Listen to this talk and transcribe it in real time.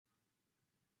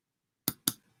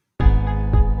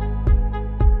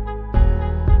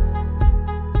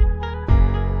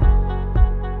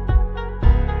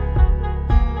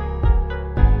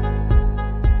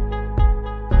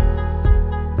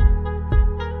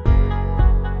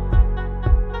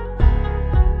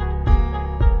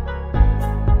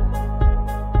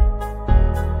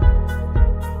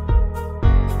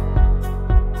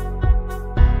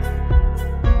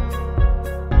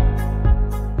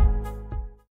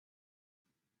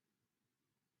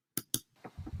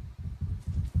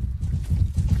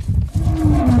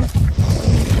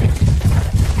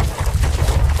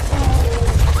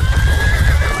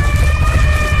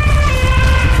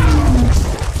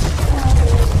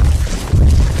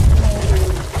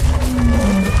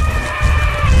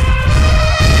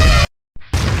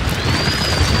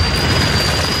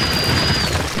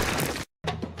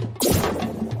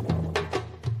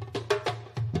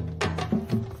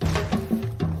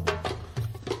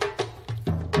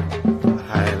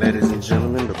Ladies and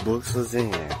gentlemen, the books is in.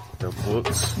 The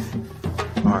books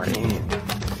are in.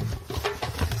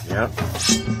 Yep.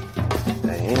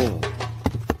 They in.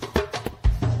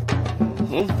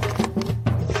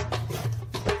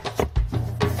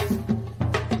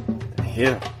 They're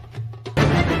here.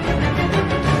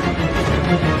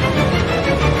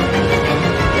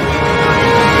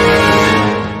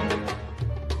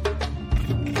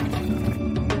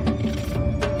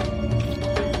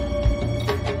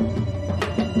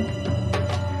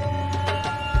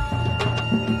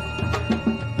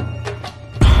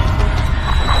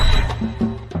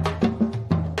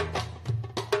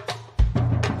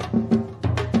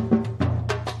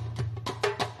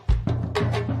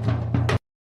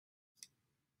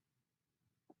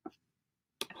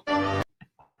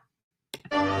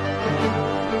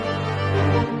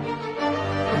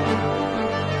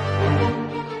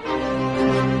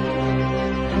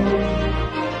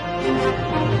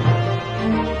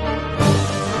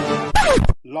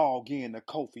 Log in to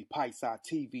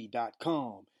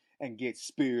KofiPaisaTV.com and get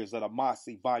Spears of the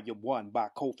Mossi Volume 1 by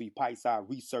Kofi Paisa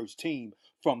Research Team,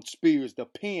 from Spears the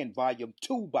Pen Volume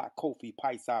 2 by Kofi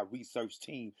Paisa Research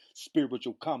Team,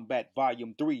 Spiritual Combat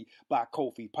Volume 3 by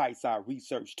Kofi Paisa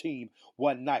Research Team,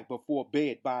 One Night Before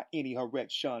Bed by Any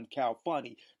Harek Shawn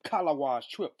Calfunny, Kalawa's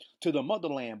Trip to the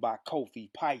Motherland by Kofi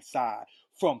Paisa,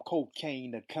 From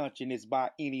Cocaine to Consciousness by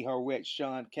Any Harek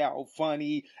Shawn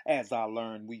Calfunny, As I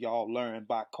Learned, We All Learn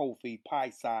by Kofi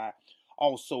Paisa.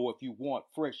 Also, if you want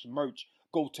fresh merch,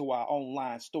 go to our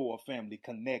online store, Family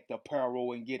Connect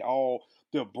Apparel, and get all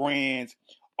the brands.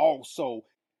 Also,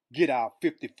 get our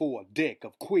 54 deck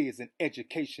of quiz and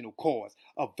educational cards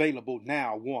available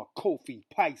now on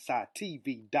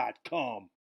KofiPaisaTV.com.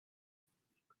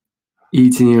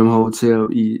 ETM Hotel,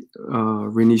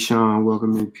 Rennie Shawn,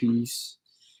 welcome in peace.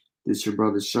 This is your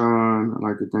brother Shawn. I'd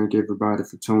like to thank everybody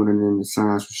for tuning in to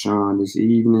Science with Shawn this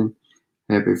evening.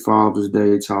 Happy Father's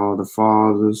Day to all the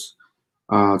fathers,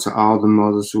 to all the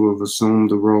mothers who have assumed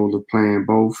the role of playing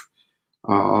both.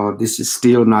 This is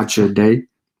still not your day,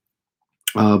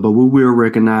 but we will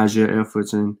recognize your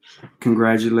efforts and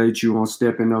congratulate you on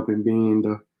stepping up and being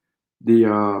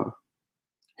the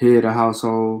head of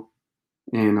household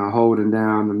and holding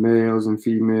down the males and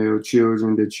female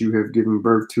children that you have given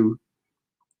birth to.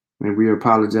 And we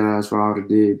apologize for all the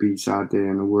deadbeats out there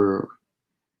in the world.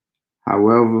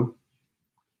 However,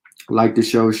 like the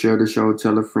show, share the show,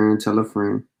 tell a friend, tell a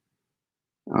friend.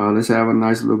 Let's have a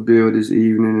nice little build this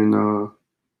evening and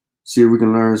see if we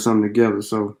can learn something together.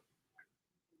 So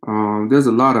there's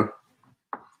a lot of,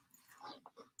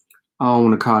 I don't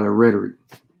want to call it rhetoric,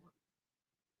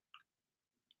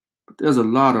 but there's a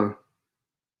lot of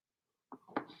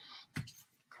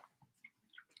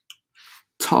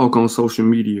talk on social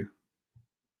media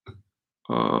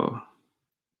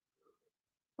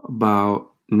about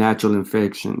natural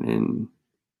infection and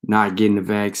not getting the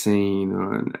vaccine,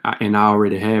 and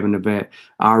already having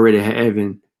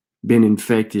been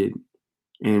infected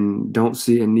and don't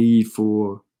see a need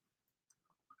for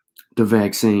the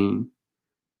vaccine.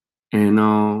 And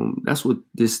that's what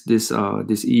this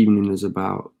evening is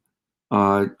about,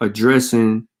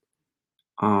 addressing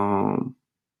the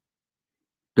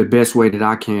best way that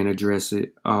I can address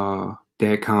it,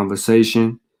 that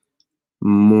conversation.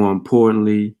 More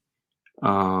importantly,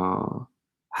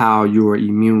 how your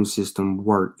immune system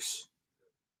works,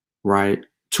 right?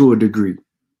 To a degree.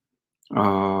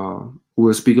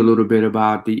 We'll speak a little bit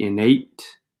about the innate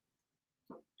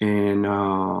and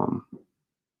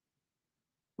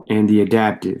the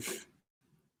adaptive,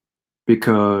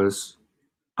 because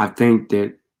I think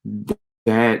that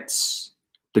that's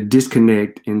the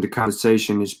disconnect in the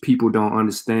conversation, is people don't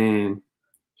understand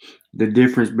the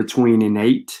difference between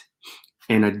innate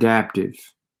and adaptive.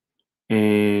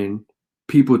 And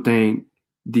people think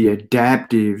the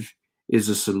adaptive is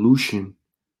a solution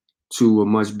to a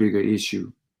much bigger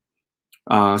issue.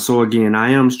 So again,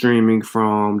 I am streaming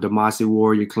from the Mossi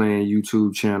Warrior Clan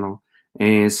YouTube channel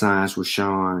and Science with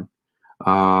Shawn.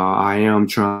 I am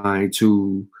trying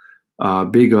to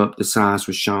big up the Science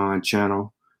with Shawn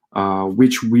channel,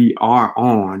 which we are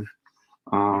on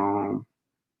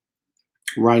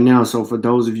right now. So for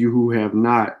those of you who have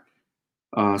not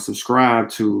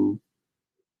subscribed to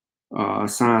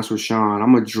Science with Shawn,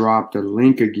 I'm gonna drop the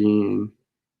link again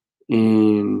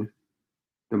in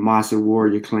the Mossi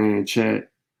Warrior Clan chat.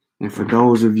 And for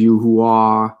those of you who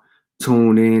are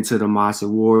tuned into the Mossi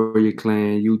Warrior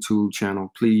Clan YouTube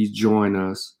channel, please join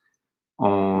us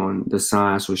on the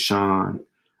Science with Shawn.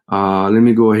 Let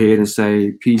me go ahead and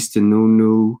say peace to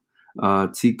Nunu,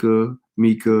 Tika,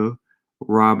 Mika,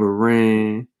 Robert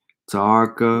Rand,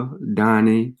 Taarka,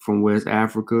 Donnie from West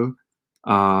Africa,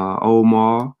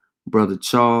 Omar, Brother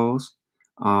Charles.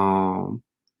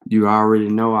 You already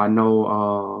know, I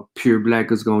know Pure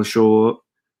Black is going to show up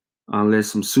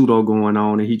unless some pseudo going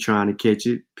on and he trying to catch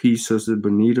it. Peace, Sister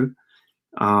Bonita.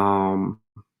 You know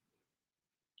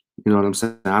what I'm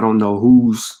saying? I don't know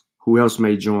who else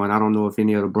may join. I don't know if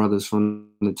any of the brothers from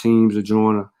the teams are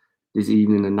joining this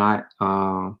evening or not.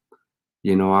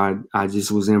 You know, I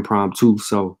just was impromptu,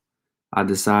 so I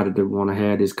decided to want to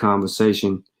have this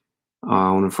conversation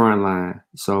on the front line.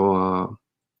 So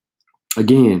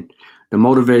again, the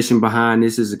motivation behind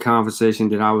this is a conversation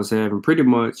that I was having pretty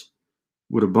much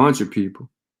with a bunch of people.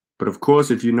 But of course,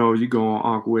 if you know, you go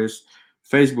on Unc West's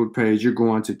Facebook page, you're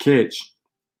going to catch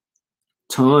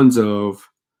tons of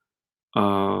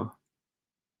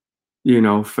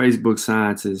Facebook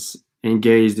scientists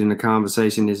engaged in a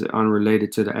conversation that's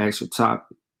unrelated to the actual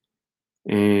topic.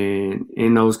 And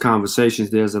in those conversations,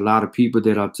 there's a lot of people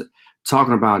that are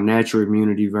talking about natural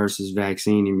immunity versus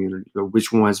vaccine immunity, or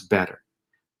which one's better,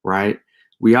 right?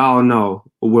 We all know,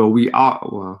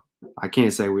 I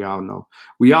can't say we all know.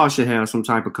 We all should have some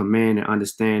type of command and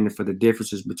understanding for the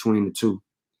differences between the two.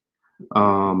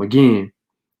 Again,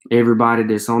 everybody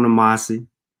that's on the Mossi,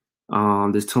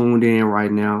 that's tuned in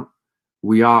right now,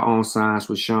 we are on Science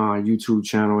with Shawn YouTube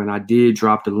channel, and I did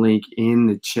drop the link in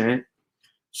the chat.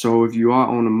 So if you are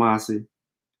on the Mossi,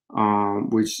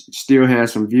 which still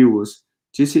has some viewers,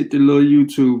 just hit the little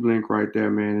YouTube link right there,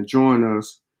 man, and join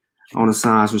us on the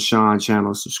Science with Shawn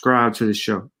channel. Subscribe to the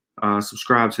show.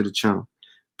 Subscribe to the channel.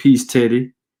 Peace,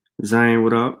 Teddy. Zane,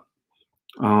 what up?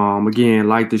 Again,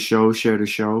 like the show, share the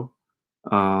show.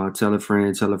 Tell a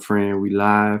friend. We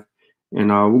live. And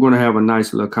we're going to have a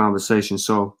nice little conversation.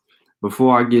 So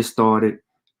before I get started,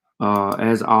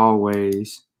 as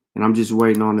always, and I'm just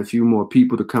waiting on a few more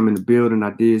people to come in the building.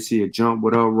 I did see a jump.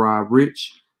 What up, Rob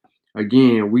Rich?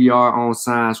 Again, we are on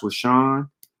Science with Shawn.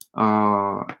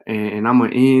 And I'm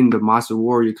going to end the Mossi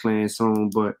Warrior Clan soon,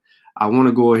 but I want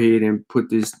to go ahead and put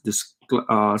this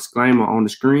disclaimer on the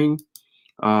screen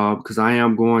because I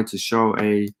am going to show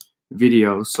a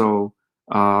video. So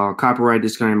copyright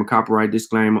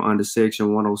disclaimer under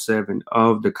Section 107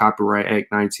 of the Copyright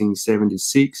Act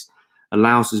 1976.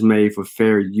 Allowances made for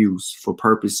fair use for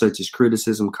purposes such as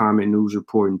criticism, comment, news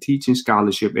reporting, teaching,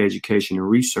 scholarship, education, and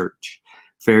research.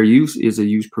 Fair use is a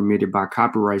use permitted by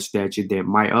copyright statute that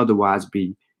might otherwise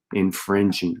be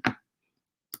infringing.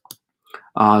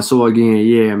 So again,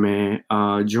 yeah, man,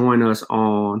 join us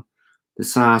on the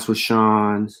Science with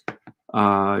Shawn's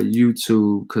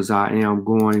YouTube because I am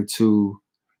going to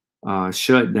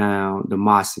shut down the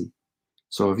Mossi.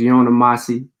 So if you're on the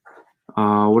Mossi,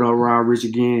 what up, Rob Rich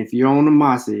again? If you're on the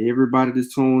Mossi, everybody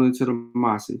that's tuned into the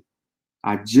Mossi,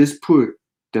 I just put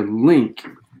the link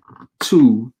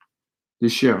to the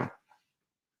show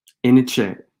in the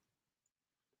chat.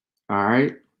 All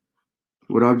right.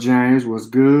 What up, James? What's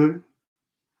good?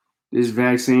 This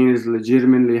vaccine is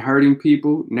legitimately hurting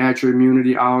people. Natural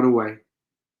immunity all the way.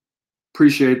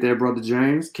 Appreciate that, Brother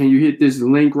James. Can you hit this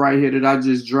link right here that I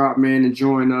just dropped, man, and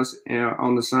join us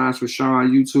on the Science with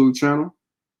Shawn YouTube channel?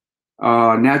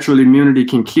 Natural immunity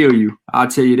can kill you. I'll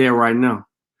tell you that right now.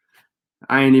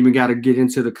 I ain't even got to get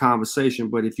into the conversation,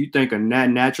 but if you think a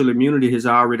natural immunity has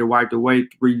already wiped away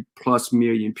 3+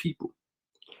 million people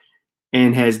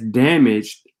and has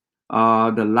damaged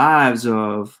the lives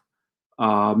of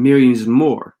millions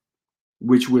more,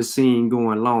 which we're seeing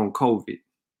going long COVID.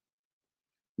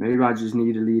 Maybe I just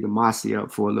need to leave the Mossi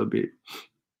up for a little bit.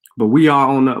 But we are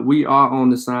on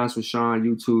the Science with Shawn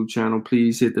YouTube channel.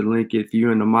 Please hit the link if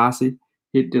you're in the Mossi.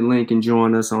 Hit the link and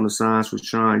join us on the Science with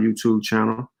Shawn YouTube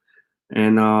channel.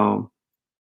 And well,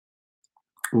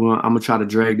 I'm gonna try to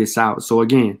drag this out. So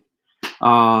again,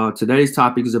 today's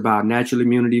topic is about natural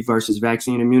immunity versus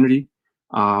vaccine immunity.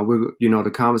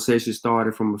 The conversation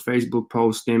started from a Facebook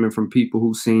post stemming from people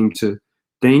who seem to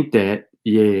think that,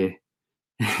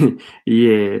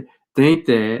 think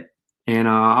that. And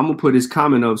I'm gonna put his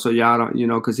comment up so y'all don't,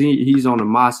 because he's on the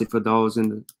Mossi for those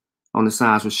on the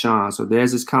Science with Shawn. So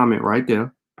there's his comment right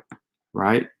there,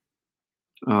 right?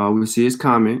 We see his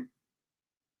comment.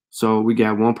 So we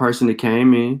got one person that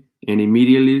came in and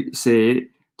immediately said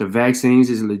the vaccines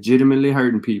is legitimately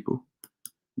hurting people.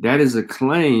 That is a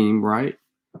claim, right?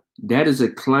 That is a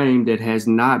claim that has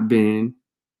not been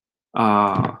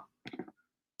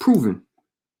proven.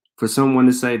 For someone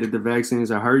to say that the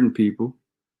vaccines are hurting people,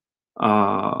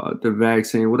 the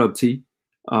vaccine, what up, T?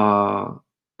 Where's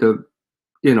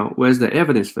the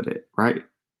evidence for that, right?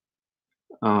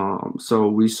 So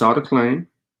we saw the claim.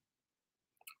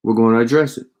 We're going to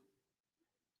address it.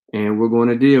 And we're going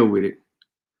to deal with it.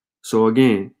 So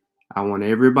again, I want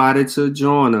everybody to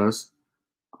join us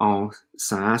on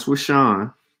Science with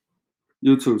Shawn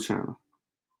YouTube channel.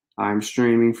 I'm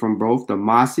streaming from both the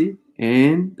Mossi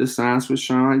and the Science with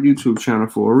Shawn YouTube channel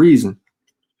for a reason.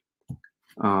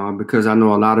 Because I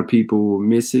know a lot of people will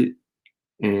miss it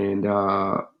and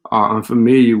are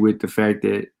unfamiliar with the fact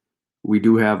that we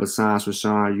do have a Science with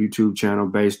Shawn YouTube channel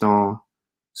based on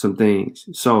some things.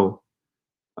 So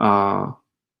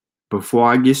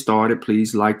before I get started,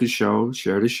 please like the show,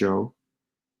 share the show,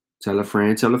 tell a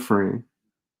friend, tell a friend.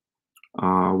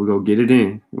 We're gonna get it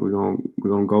in. We're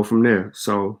gonna go from there.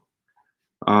 So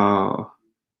hold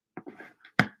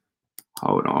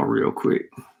on real quick.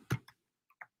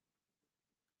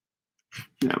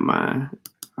 Never mind.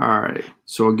 All right.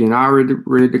 So again, I already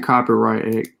read the Copyright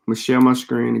Act. I'm gonna share my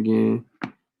screen again.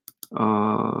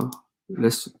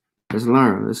 Let's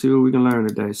learn. Let's see what we can learn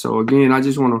today. So again, I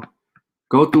just want to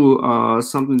go through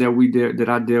something that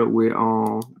I dealt with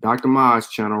on Dr. Ma's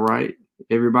channel, right?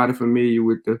 Everybody familiar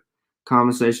with the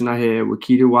conversation I had with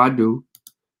Keita Wadu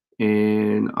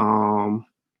and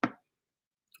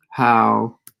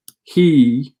how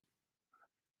he,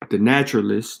 the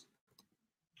naturalist,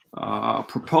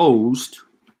 proposed.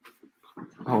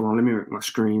 Hold on, let me make my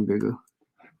screen bigger.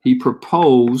 He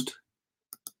proposed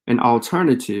an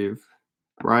alternative,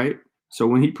 right? So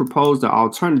when he proposed the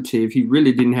alternative, he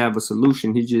really didn't have a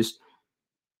solution. He just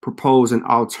proposed an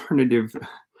alternative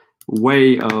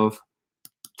way of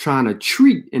trying to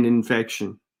treat an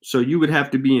infection. So you would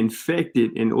have to be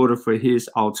infected in order for his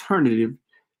alternative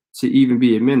to even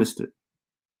be administered.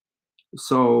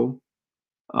 So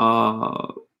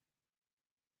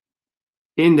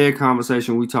in that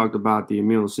conversation, we talked about the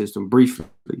immune system briefly.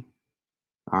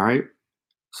 All right.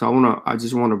 So I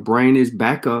just want to bring this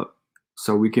back up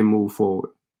so we can move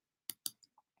forward.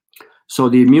 So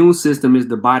the immune system is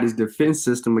the body's defense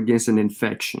system against an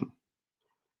infection.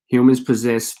 Humans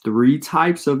possess 3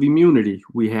 types of immunity.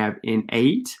 We have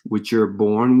innate, which you're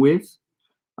born with,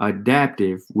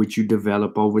 adaptive, which you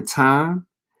develop over time,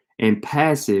 and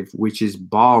passive, which is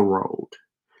borrowed,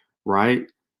 right?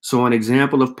 So an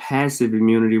example of passive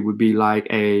immunity would be like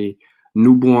a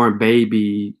newborn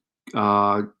baby,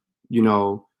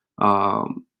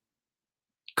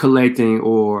 collecting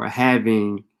or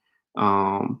having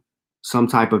some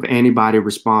type of antibody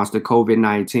response to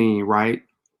COVID-19, right?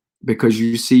 Because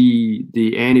you see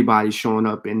the antibodies showing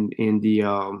up in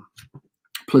the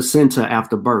placenta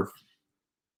after birth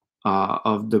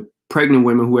of the pregnant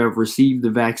women who have received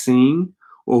the vaccine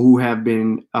or who have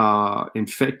been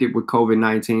infected with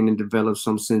COVID-19 and developed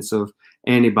some sense of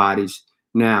antibodies.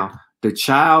 Now, the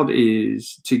child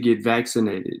is to get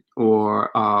vaccinated or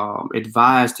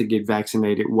advised to get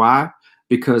vaccinated. Why?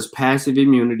 Because passive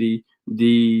immunity,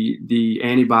 the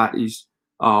antibodies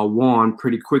worn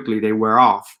pretty quickly. They wear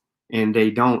off and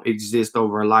they don't exist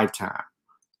over a lifetime.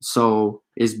 So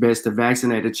it's best to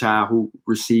vaccinate a child who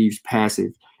receives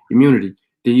passive immunity.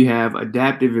 Then you have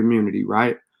adaptive immunity,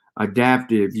 right?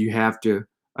 Adaptive, you have to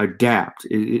adapt.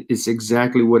 It's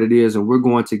exactly what it is. And we're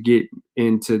going to get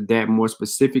into that more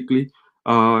specifically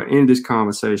in this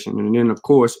conversation. And then, of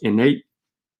course, innate,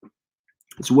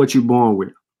 it's what you're born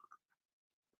with,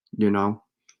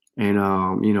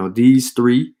 and, these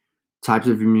 3 types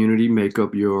of immunity make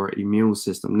up your immune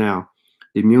system. Now,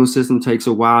 the immune system takes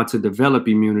a while to develop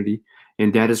immunity,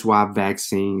 and that is why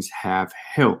vaccines have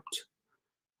helped.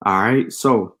 All right,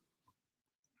 so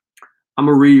I'm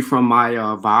gonna read from my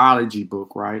virology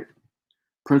book, right?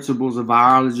 Principles of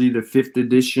Virology, the 5th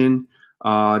edition.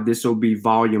 This will be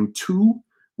volume 2,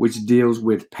 which deals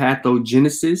with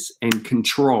pathogenesis and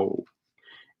control.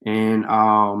 And then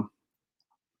I'm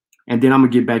gonna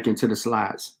get back into the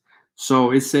slides.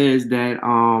 So it says that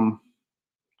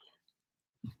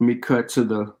let me get to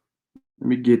the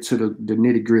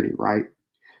nitty gritty, right?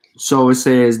 So it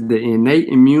says the innate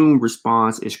immune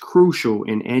response is crucial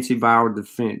in antiviral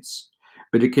defense,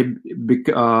 but it can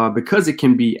because it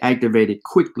can be activated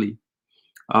quickly,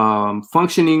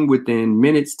 functioning within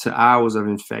minutes to hours of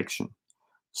infection.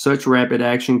 Such rapid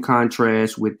action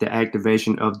contrasts with the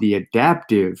activation of the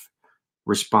adaptive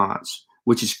response,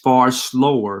 which is far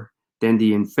slower than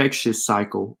the infectious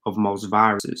cycle of most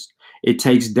viruses. It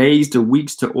takes days to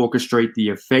weeks to orchestrate the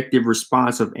effective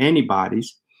response of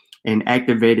antibodies and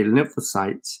activated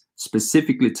lymphocytes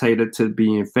specifically tailored to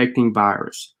the infecting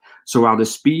virus. So while the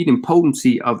speed and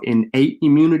potency of innate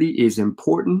immunity is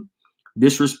important,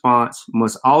 this response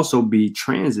must also be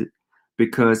transient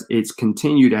because its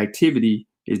continued activity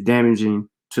is damaging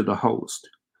to the host.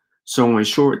 So in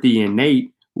short, the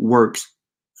innate works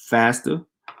faster,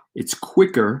 it's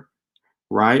quicker,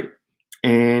 right?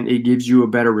 And it gives you a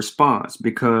better response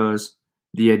because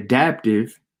the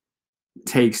adaptive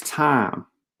takes time,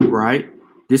 right?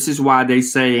 This is why they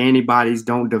say antibodies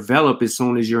don't develop as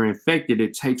soon as you're infected.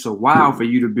 It takes a while for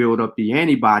you to build up the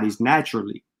antibodies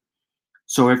naturally.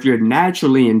 So if you're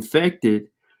naturally infected,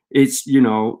 it's,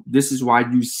 this is why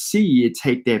you see it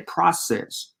take that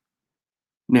process.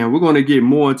 Now, we're going to get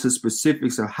more into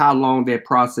specifics of how long that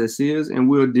process is, and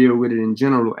we'll deal with it in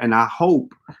general. And I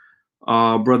hope,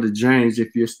 Brother James,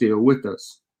 if you're still with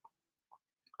us,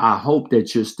 I hope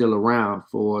that you're still around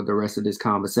for the rest of this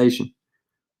conversation.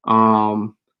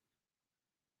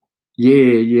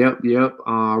 Yep.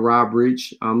 Rob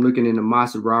Rich, I'm looking in the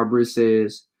Mossi. Rob Rich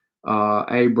says,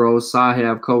 hey, bro, Sai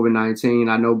have COVID-19.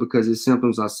 I know because his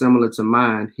symptoms are similar to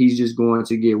mine. He's just going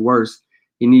to get worse.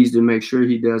 He needs to make sure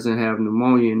he doesn't have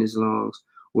pneumonia in his lungs,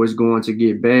 or it's going to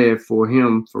get bad for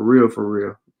him, for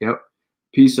real. Yep.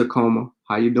 Peace of coma.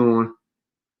 How you doing?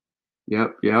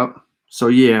 Yep. So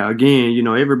yeah, again,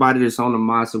 everybody that's on the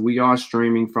Mossi, we are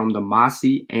streaming from the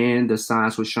Mossi and the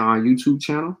Science with Shawn YouTube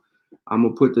channel. I'm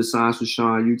gonna put the Science with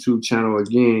Shawn YouTube channel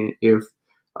again if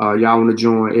y'all want to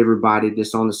join everybody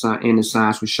that's on in the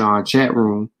Science with Shawn chat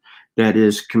room that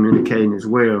is communicating as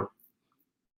well.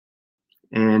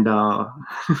 And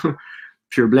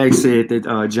Pure Black said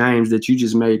that James, that you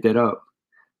just made that up.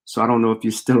 So I don't know if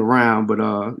you're still around, but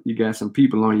you got some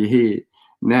people on your head.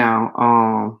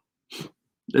 Now,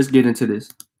 let's get into this.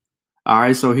 All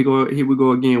right, so here we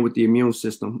go again with the immune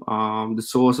system. The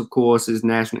source, of course, is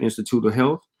National Institute of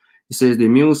Health. It says the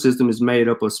immune system is made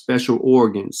up of special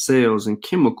organs, cells, and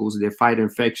chemicals that fight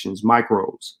infections,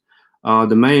 microbes.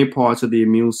 The main parts of the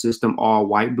immune system are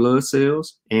white blood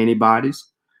cells, antibodies,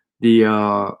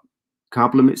 the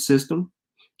complement system,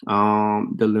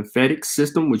 the lymphatic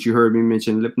system, which you heard me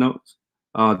mention, lymph nodes,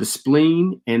 the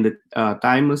spleen, and the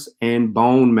thymus, and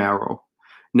bone marrow.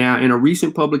 Now, in a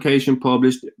recent publication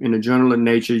published in the Journal of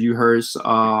Nature, you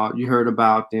heard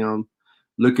about them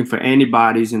looking for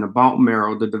antibodies in the bone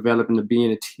marrow to develop into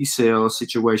being a T cell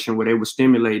situation where they were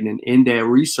stimulating. And in that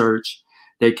research,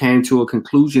 they came to a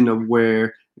conclusion of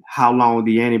how long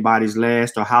the antibodies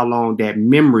last, or how long that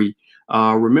memory.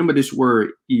 Remember this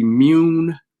word,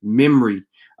 immune memory.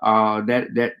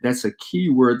 That's a key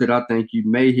word that I think you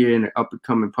may hear in an up and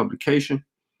coming publication.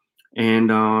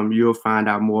 And you'll find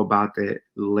out more about that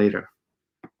later.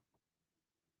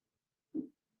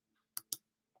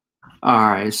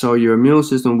 All right, so your immune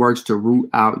system works to root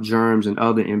out germs and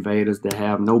other invaders that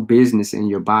have no business in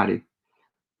your body.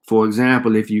 For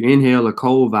example, if you inhale a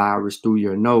cold virus through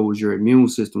your nose, your immune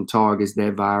system targets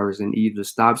that virus and either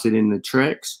stops it in the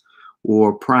tracks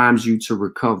or primes you to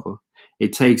recover.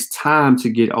 It takes time to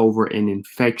get over an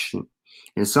infection,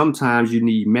 and sometimes you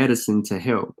need medicine to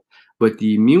help. But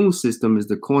the immune system is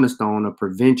the cornerstone of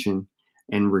prevention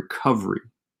and recovery.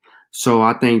 So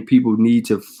I think people need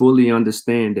to fully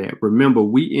understand that. Remember,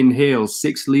 we inhale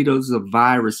 6 liters of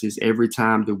viruses every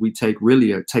time that we take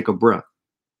a breath,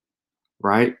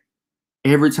 right?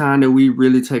 Every time that we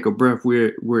really take a breath,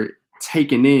 we're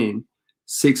taking in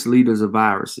 6 liters of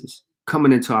viruses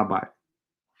coming into our body.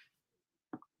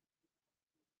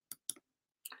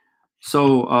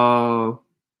 So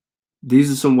these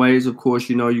are some ways, of course,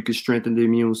 you can strengthen the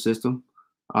immune system,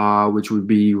 which would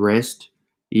be rest,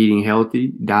 eating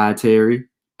healthy, dietary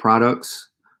products,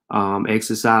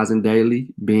 exercising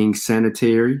daily, being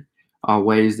sanitary, are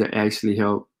ways that actually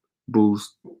help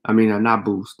not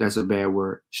boost, that's a bad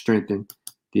word, strengthen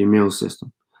the immune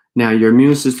system. Now, your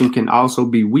immune system can also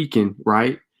be weakened,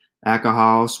 right?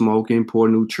 Alcohol, smoking, poor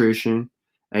nutrition,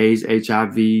 AIDS,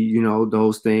 HIV,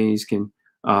 those things can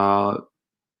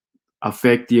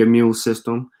affect the immune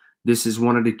system. This is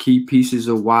one of the key pieces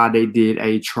of why they did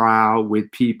a trial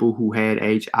with people who had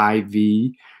HIV.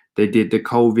 They did the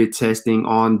COVID testing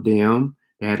on them.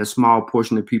 They had a small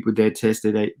portion of people that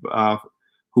tested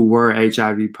who were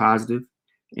HIV positive,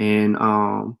 and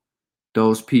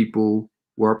those people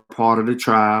were part of the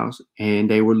trials, and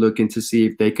they were looking to see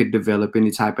if they could develop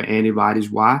any type of antibodies.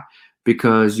 Why?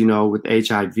 Because with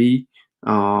HIV,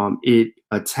 it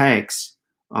attacks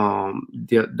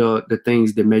the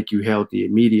things that make you healthy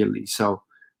immediately. So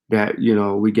that,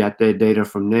 we got that data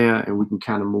from there, and we can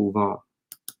kind of move on.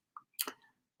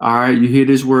 All right, you hear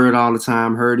this word all the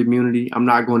time, herd immunity. I'm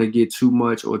not going to get too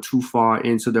much or too far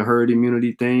into the herd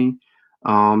immunity thing,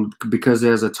 because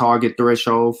there's a target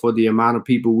threshold for the amount of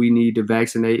people we need to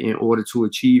vaccinate in order to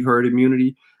achieve herd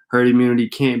immunity. Herd immunity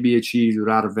can't be achieved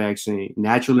without a vaccine.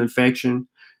 Natural infection,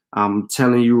 I'm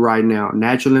telling you right now,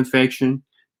 natural infection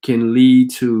can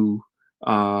lead to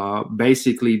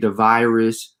basically the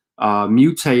virus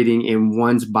mutating in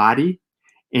one's body.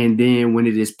 And then when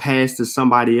it is passed to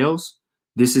somebody else,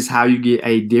 this is how you get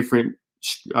a different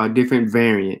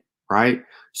variant, right?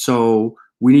 So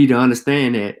we need to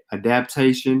understand that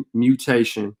adaptation,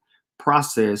 mutation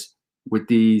process with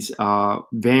these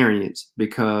variants,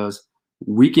 because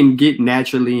we can get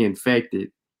naturally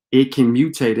infected. It can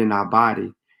mutate in our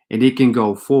body and it can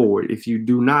go forward. If you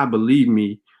do not believe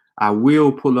me, I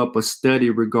will pull up a study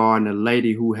regarding a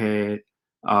lady who had,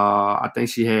 I think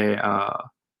she had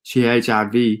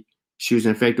HIV. She was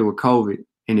infected with COVID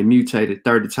and it mutated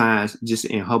 30 times just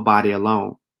in her body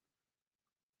alone.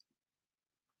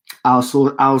 I'll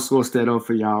source that up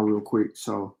for y'all real quick.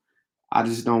 So I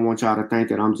just don't want y'all to think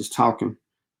that I'm just talking.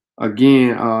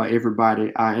 Again,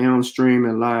 everybody, I am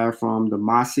streaming live from the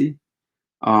Mossi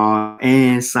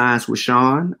and Science with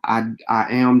Shawn. I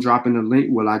am dropping the link.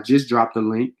 Well, I just dropped the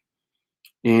link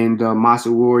in the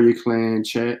Mossi Warrior Clan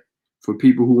chat for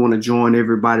people who want to join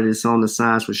everybody that's on the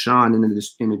Science with Shawn in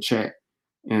the chat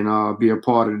and be a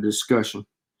part of the discussion.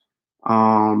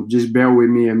 Just bear with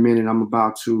me a minute. I'm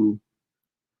about to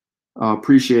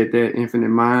appreciate that, Infinite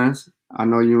Minds. I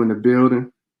know you in the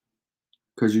building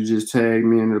because you just tagged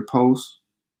me in the post.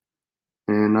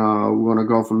 And we're gonna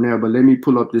go from there. But let me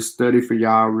pull up this study for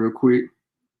y'all real quick.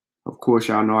 Of course,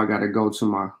 y'all know I gotta go to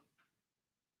my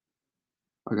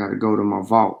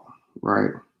vault,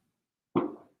 right?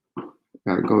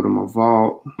 Gotta go to my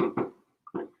vault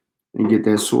and get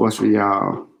that source for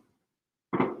y'all.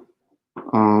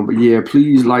 But yeah,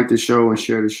 please like the show and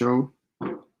share the show.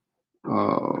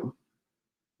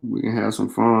 We can have some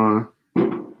fun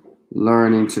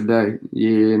learning today.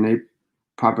 Yeah, and they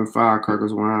popping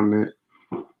firecrackers where I'm at.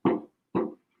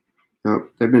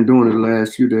 Yep, they've been doing it the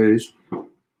last few days.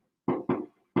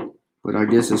 But I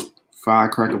guess it's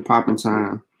firecracker popping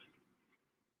time.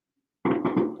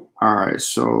 All right,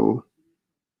 so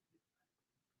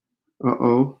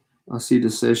I see the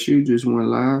session just went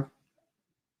live.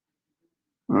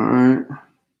 All right,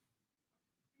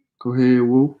 go ahead,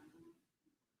 Woo.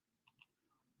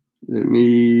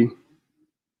 I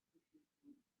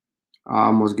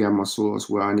almost got my source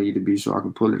where I need to be so I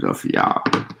can pull it up for y'all.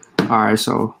 All right,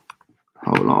 so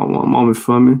hold on one moment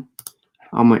for me.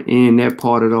 I'm gonna end that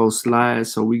part of those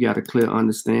slides so we got a clear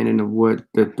understanding of what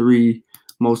the three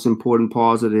most important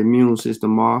parts of the immune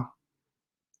system are: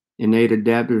 innate,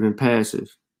 adaptive, and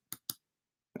passive.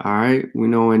 All right, we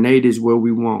know innate is what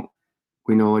we want.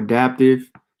 We know adaptive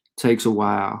takes a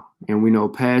while, and we know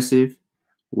passive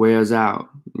wears out.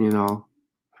 We know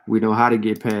how to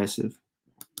get passive,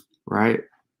 right?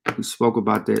 We spoke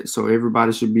about that, so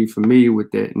everybody should be familiar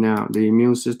with that. Now, the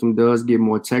immune system does get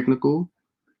more technical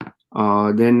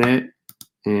than that,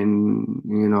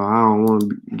 and I don't want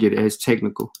to get as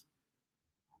technical,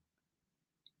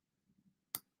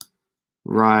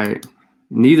 right?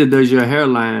 Neither does your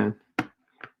hairline.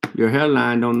 Your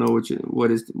hairline don't know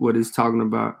what it's talking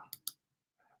about.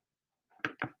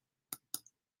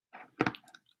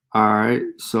 All right,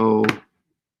 so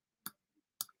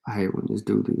I hate when this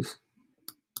do this.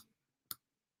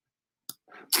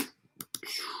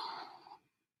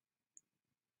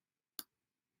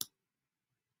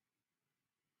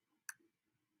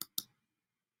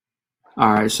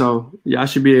 All right, so y'all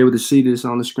should be able to see this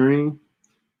on the screen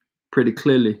pretty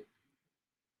clearly.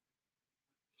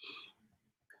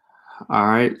 All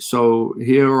right, so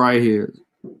right here,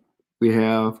 we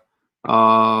have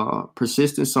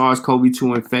persistent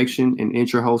SARS-CoV-2 infection and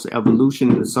intrahost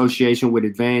evolution in association with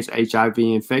advanced HIV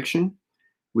infection.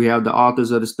 We have the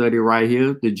authors of the study right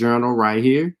here, the journal right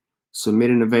here,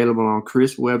 submitted and available on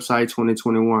CRISP website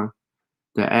 2021.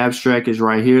 The abstract is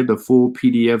right here. The full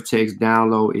PDF text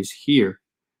download is here,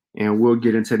 and we'll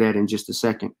get into that in just a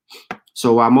second.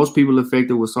 So while most people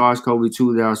affected with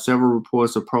SARS-CoV-2, there are several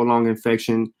reports of prolonged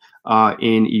infection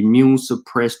in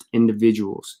immune-suppressed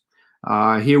individuals.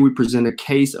 Here we present a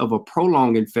case of a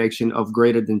prolonged infection of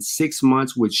greater than 6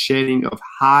 months with shedding of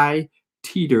high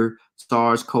titer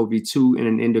SARS-CoV-2 in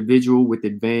an individual with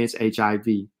advanced HIV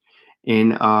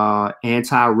and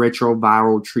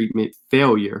antiretroviral treatment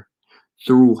failure.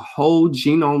 Through whole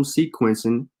genome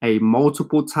sequencing at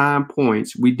multiple time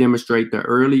points, we demonstrate the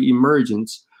early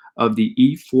emergence of the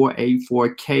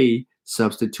E484K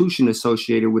substitution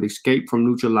associated with escape from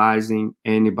neutralizing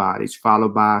antibodies,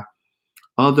 followed by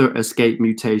other escape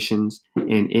mutations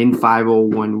and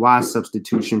N501Y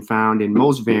substitution found in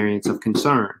most variants of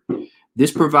concern.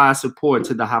 This provides support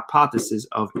to the hypothesis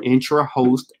of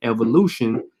intra-host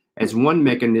evolution as one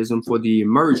mechanism for the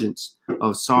emergence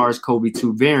of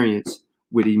SARS-CoV-2 variants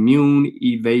with immune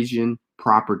evasion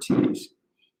properties.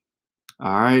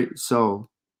 All right, so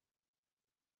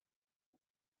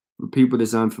for people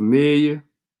that's unfamiliar,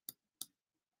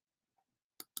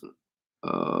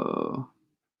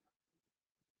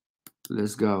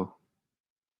 let's go.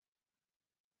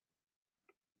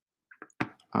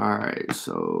 All right,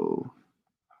 so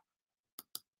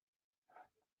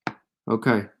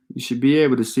okay, you should be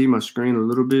able to see my screen a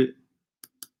little bit.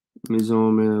 Let me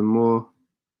zoom in more.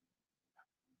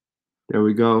 There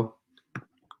we go.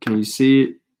 Can you see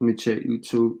it? Let me check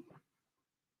YouTube.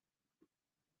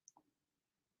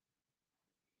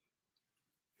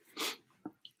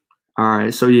 All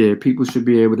right, so yeah, people should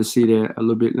be able to see that a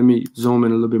little bit. Let me zoom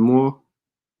in a little bit more.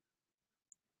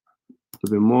 A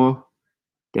little bit more.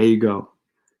 There you go.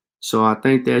 So I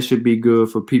think that should be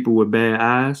good for people with bad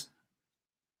eyes.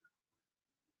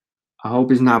 I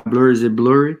hope it's not blurry. Is it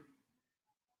blurry?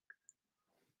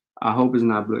 I hope it's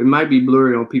not blurry. It might be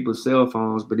blurry on people's cell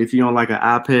phones, but if you're on like an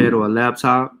iPad or a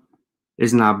laptop,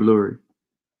 it's not blurry.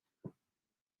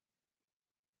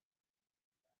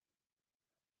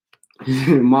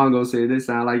 Mongo said this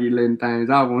sound like he letting things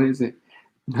off on his end.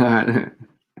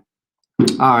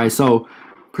 All right, so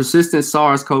persistent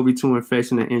SARS-CoV-2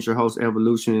 infection and intra-host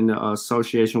evolution in the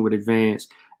association with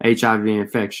advanced HIV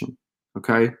infection.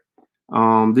 Okay,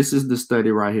 this is the study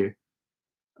right here.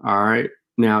 All right,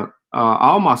 now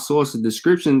all my sources,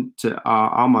 description to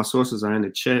all my sources are in the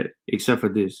chat except for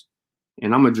this,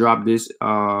 and I'm gonna drop this.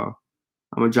 I'm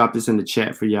gonna drop this in the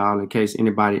chat for y'all in case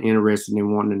anybody interested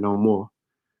in wanting to know more.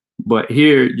 But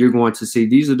here you're going to see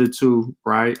these are the two,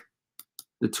 right?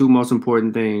 The two most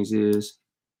important things is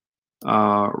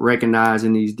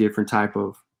recognizing these different type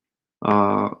of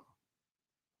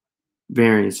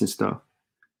variants and stuff.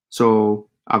 So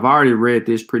I've already read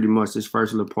this pretty much, this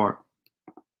first little part.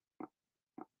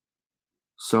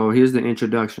 So here's the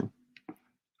introduction.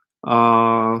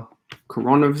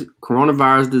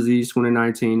 Coronavirus disease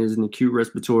 2019 is an acute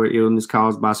respiratory illness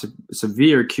caused by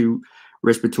severe acute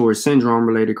respiratory syndrome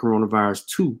related coronavirus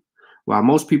 2. While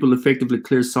most people effectively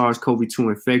clear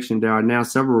SARS-CoV-2 infection, there are now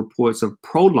several reports of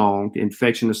prolonged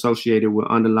infection associated with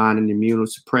underlying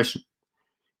immunosuppression.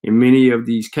 In many of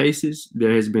these cases,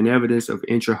 there has been evidence of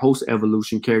intra-host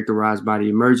evolution characterized by the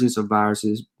emergence of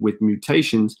viruses with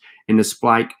mutations in the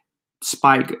spike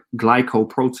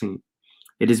glycoprotein.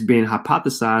 It has been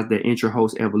hypothesized that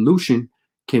intra-host evolution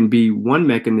can be one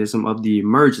mechanism of the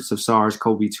emergence of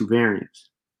SARS-CoV-2 variants.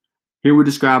 Here we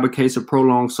describe a case of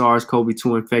prolonged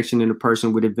SARS-CoV-2 infection in a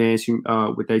person with advanced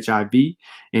with HIV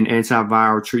and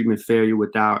antiviral treatment failure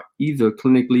without either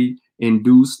clinically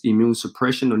induced immune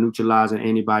suppression or neutralizing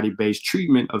antibody-based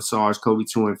treatment of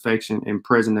SARS-CoV-2 infection and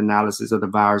present analysis of the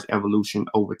virus evolution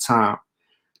over time.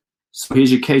 So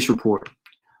here's your case report.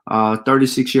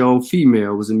 36-year-old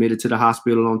female was admitted to the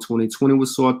hospital on 2020 with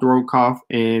sore throat, cough,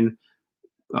 and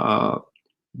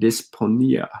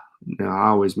dyspnea. Now, I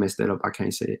always mess that up. I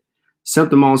can't say it.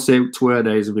 Symptom onset 12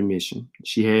 days of admission.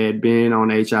 She had been on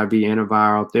HIV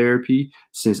antiviral therapy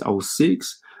since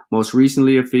 2006. Most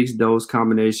recently, a fixed dose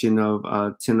combination of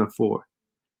tenofovir.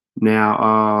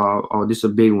 Now, this is a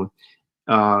big one.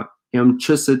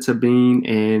 Emtricitabine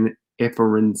and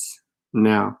ephedrins.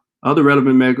 Now, other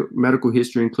relevant medical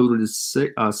history included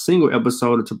a single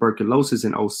episode of tuberculosis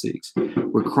in 2006,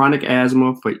 with chronic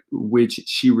asthma for which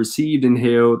she received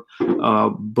inhaled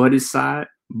budesonide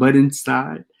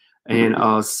and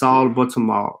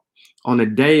salbutamol. On the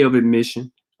day of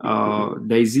admission,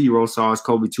 day 0,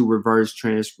 SARS-CoV-2 reverse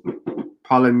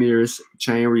polymerase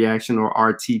chain reaction, or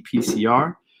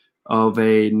RT-PCR, of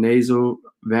a nasal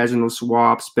vaginal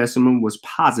swab specimen was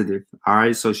positive. All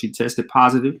right, so she tested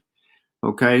positive.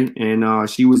 Okay, and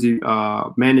she was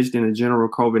managed in a general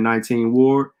COVID-19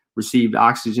 ward, received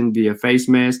oxygen via face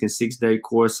mask and 6-day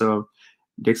course of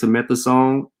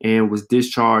dexamethasone, and was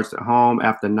discharged at home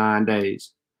after 9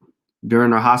 days.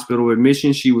 During her hospital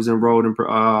admission, she was enrolled in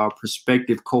a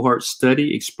prospective cohort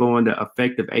study exploring the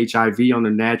effect of HIV on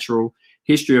the natural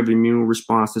history of immune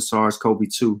response to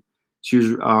SARS-CoV-2. She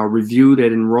was reviewed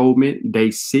at enrollment,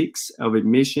 day 6 of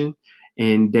admission,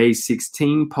 and day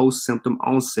 16 post-symptom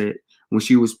onset, when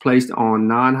she was placed on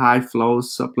non-high flow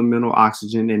supplemental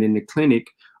oxygen, and in the clinic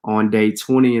on day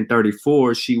 20 and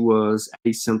 34, she was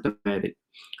asymptomatic.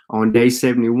 On day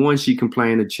 71, she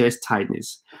complained of chest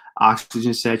tightness.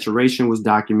 Oxygen saturation was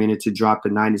documented to drop to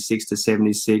 96 to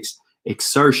 76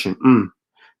 exertion.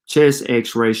 Chest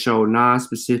x-ray showed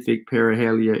non-specific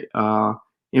perihelia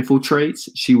infiltrates.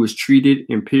 She was treated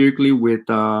empirically with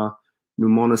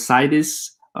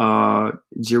pneumonitis,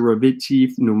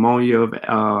 Jirovecii pneumonia of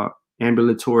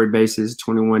ambulatory basis,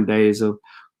 21 days of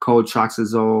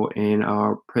coltrexazole and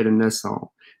prednisone.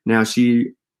 Now,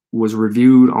 she was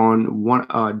reviewed on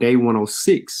day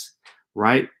 106,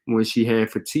 right, when she had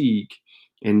fatigue,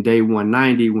 and day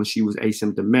 190 when she was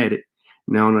asymptomatic.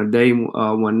 Now, on day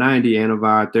 190,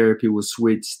 antiviral therapy was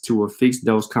switched to a fixed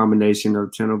dose combination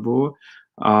of tenofovir,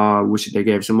 which they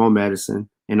gave some more medicine,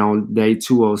 And on day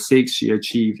 206, she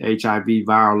achieved HIV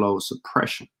viral load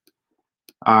suppression.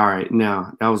 All right,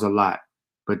 now that was a lot,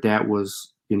 but that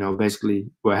was, basically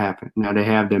what happened. Now they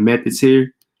have their methods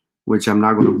here, which I'm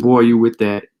not going to bore you with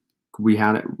that. We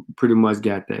had pretty much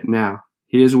got that. Now,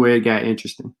 here's where it got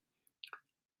interesting.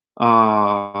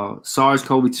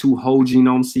 SARS-CoV-2 whole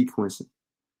genome sequencing.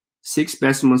 6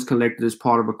 specimens collected as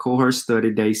part of a cohort study,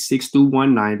 days 6 through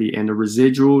 190, and the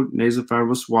residual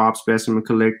nasopharyngeal swab specimen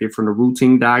collected from the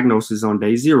routine diagnosis on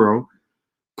day 0,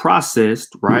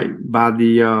 processed, right, by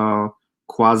the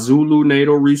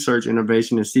KwaZulu-Natal Research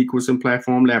Innovation and Sequencing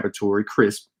Platform Laboratory,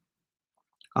 CRISP.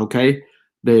 Okay,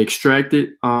 they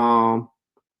extracted SARS-CoV-2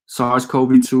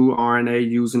 RNA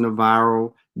using the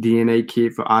viral DNA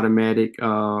kit for automatic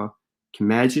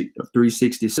Magic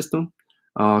 360 system.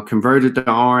 Converted the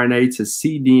RNA to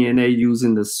cDNA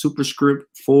using the superscript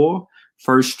 4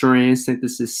 first strand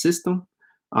synthesis system.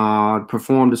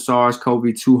 Performed the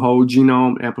SARS-CoV-2 whole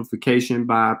genome amplification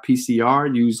by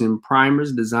PCR using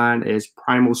primers designed as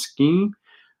primal scheme,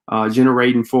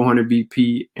 generating 400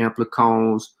 BP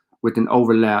amplicons with an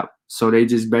overlap. So they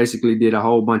just basically did a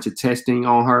whole bunch of testing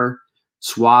on her,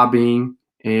 swabbing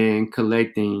and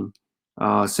collecting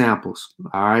samples.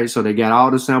 All right, so they got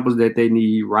all the samples that they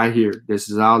need right here. This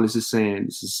is all this is saying.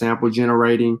 This is sample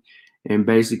generating, and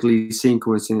basically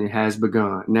sequencing has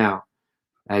begun. Now,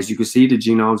 as you can see, the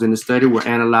genomes in the study were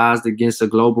analyzed against a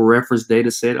global reference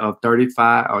data set of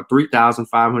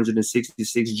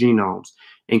 3,566 genomes,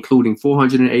 including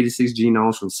 486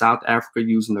 genomes from South Africa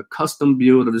using a custom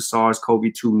build of the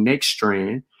SARS-CoV-2 next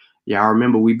strand. Yeah, I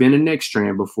remember we've been in next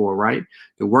strand before, right?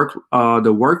 The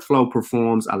workflow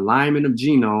performs alignment of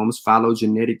genomes,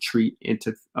 phylogenetic tree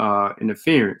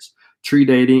interference, tree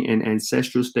dating, and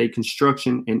ancestral state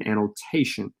construction and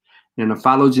annotation. And the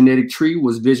phylogenetic tree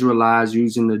was visualized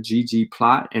using the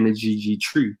ggplot and the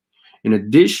ggtree. In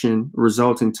addition,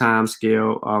 resulting time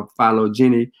scale of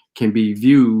phylogeny can be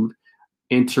viewed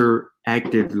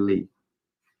interactively.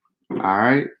 All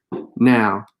right.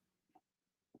 Now,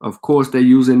 of course, they're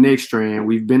using next strand.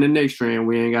 We've been in next strand.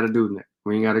 We ain't got to do that.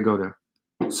 We ain't got to go there.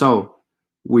 So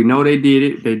we know they did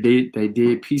it. They did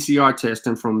PCR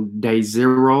testing from day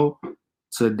 0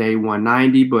 to day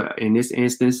 190, but in this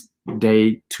instance,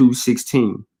 day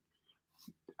 216.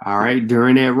 All right,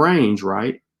 during that range,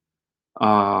 right?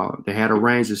 They had a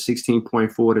range of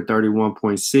 16.4 to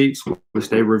 31.6, which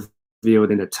they revealed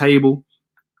in the table.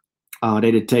 They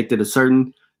detected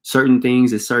certain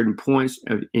things at certain points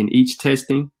in each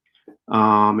testing.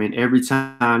 And every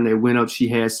time they went up, she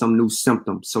had some new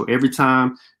symptoms. So every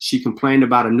time she complained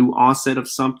about a new onset of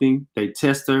something, they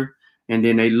test her, and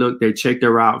then they checked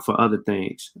her out for other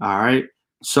things. All right.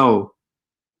 So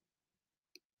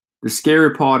the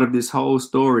scary part of this whole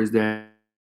story is that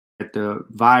the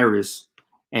virus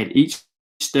at each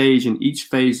stage and each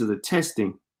phase of the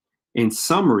testing, in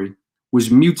summary, was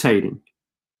mutating,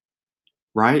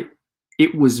 right?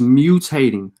 It was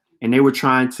mutating, and they were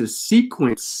trying to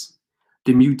sequence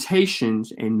the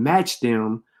mutations and match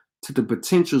them to the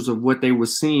potentials of what they were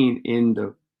seeing in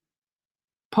the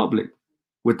public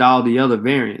with all the other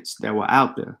variants that were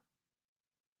out there.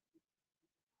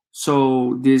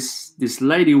 So this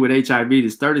lady with HIV,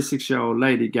 this 36-year-old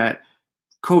lady, got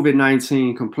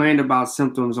COVID-19, complained about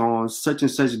symptoms on such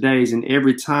and such days, and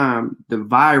every time the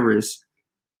virus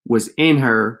was in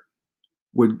her,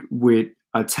 would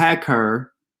attack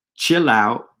her, chill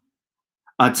out,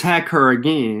 attack her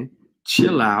again,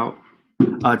 chill out,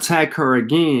 attack her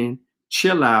again,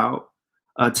 chill out,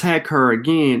 attack her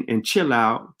again, and chill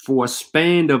out for a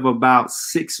span of about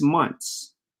 6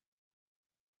 months.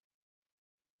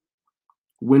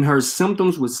 When her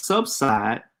symptoms would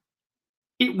subside,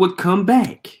 it would come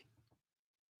back.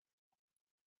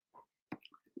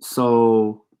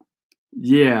 So,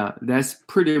 yeah, that's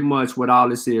pretty much what all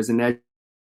this is. And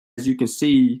as you can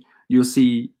see, you'll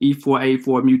see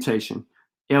E4A4 mutation,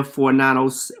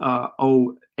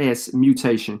 F490OS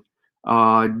mutation,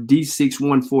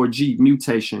 D614G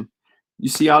mutation. You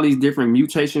see all these different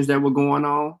mutations that were going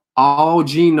on? All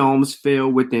genomes fell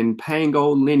within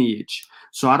Pango lineage.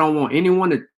 So I don't want anyone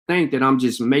to think that I'm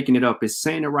just making it up. It's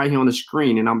saying it right here on the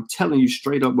screen, and I'm telling you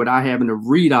straight up without having to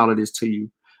read all of this to you.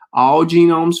 All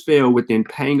genomes fell within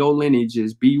Pango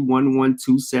lineages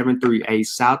B11273, a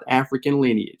South African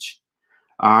lineage.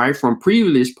 All right, from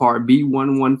previous part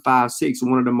B1156,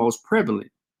 one of the most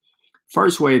prevalent.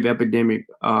 First wave epidemic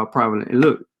prevalent. And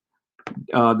look,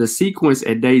 the sequence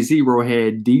at day 0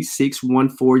 had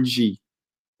D614G.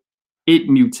 It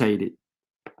mutated.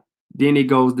 Then it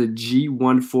goes to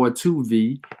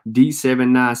G142V,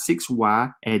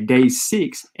 D796Y at day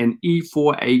 6, and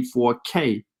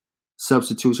E484K.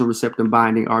 substitution receptor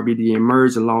binding RBD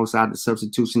emerged alongside the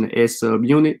substitution of S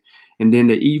subunit. And then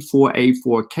the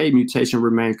E4A4K mutation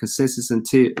remained consensus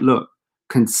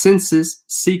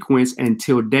sequence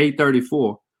until day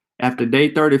 34. After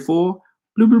day 34,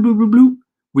 bloop, bloop, bloop, bloop, bloop,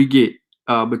 we get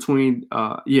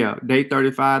day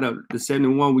 35 to the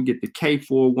 71, we get the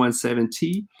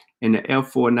K417T and the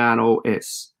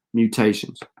F490S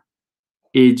mutations.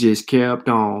 It just kept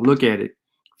on. Look at it.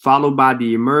 Followed by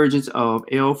the emergence of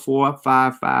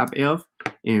L455F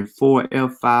and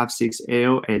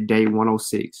 4F56L at day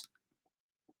 106.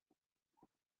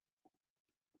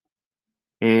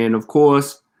 And of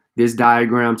course, this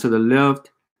diagram to the left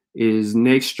is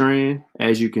next strand,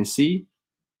 as you can see.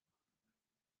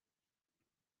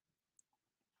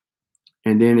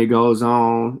 And then it goes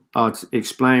on to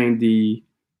explain the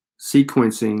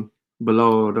sequencing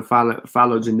below the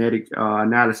phylogenetic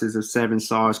analysis of 7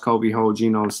 SARS-CoV whole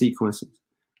genome sequences,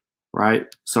 right?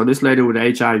 So this lady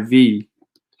with HIV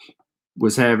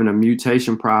was having a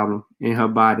mutation problem in her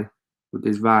body with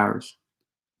this virus,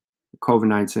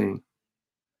 COVID-19.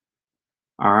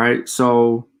 All right,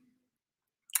 so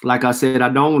like I said, I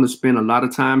don't want to spend a lot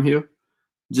of time here.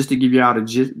 Just to give you out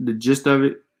the gist of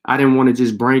it, I didn't want to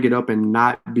just bring it up and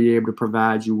not be able to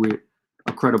provide you with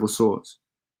a credible source,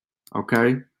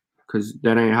 okay? Because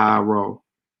that ain't how I roll.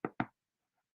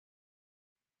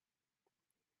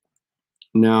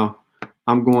 Now,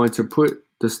 I'm going to put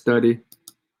the study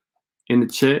in the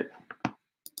chat,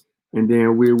 and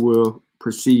then we will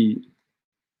proceed.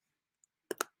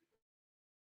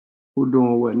 Who's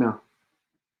doing what now?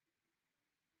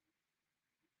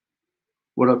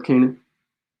 What up, Kenan?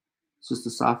 Sister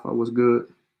Safa, what's good?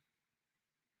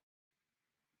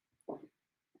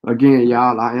 Again,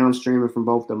 y'all, I am streaming from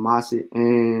both the Mossi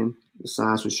and the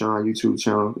Science with Shawn YouTube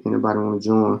channel. Anybody want to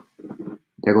join?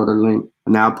 There go the link.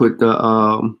 Now I put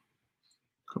the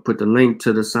link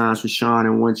to the Science with Shawn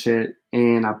in one chat,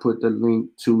 and I put the link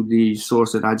to the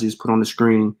source that I just put on the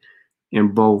screen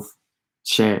in both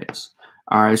chats.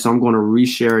 All right, so I'm going to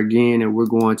reshare again, and we're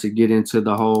going to get into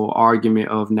the whole argument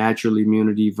of natural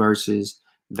immunity versus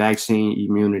vaccine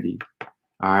immunity.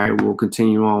 All right, we'll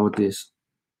continue on with this.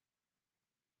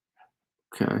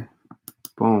 Okay,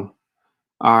 boom.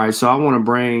 All right, so I want to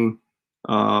bring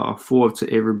forth to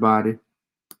everybody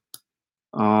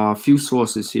a few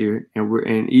sources here,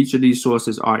 and each of these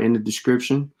sources are in the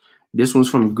description. This one's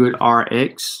from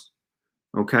GoodRx.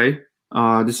 Okay,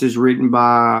 this is written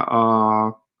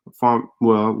by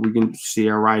we can see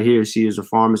her right here. She is a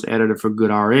pharmacist editor for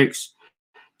GoodRx.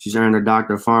 She's earned a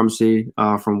doctor of pharmacy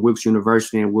from Wilkes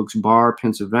University in Wilkes-Barre,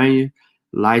 Pennsylvania,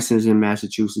 licensed in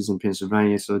Massachusetts and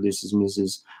Pennsylvania. So this is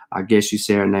Mrs. I guess you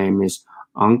say her name is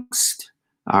Angst.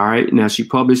 All right. Now, she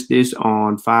published this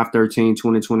on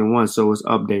 5/13/2021, so it's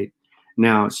updated.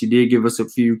 Now, she did give us a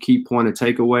few key pointer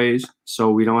takeaways,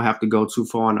 so we don't have to go too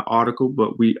far in the article,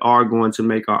 but we are going to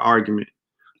make our argument.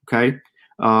 Okay.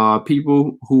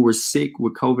 People who were sick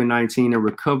with COVID-19 and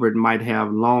recovered might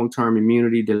have long-term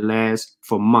immunity that lasts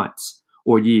for months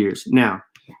or years. Now,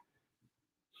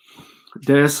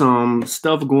 there's some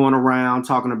stuff going around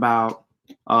talking about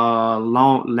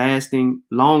long-lasting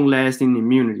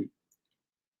immunity.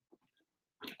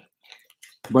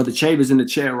 Brother Chavis in the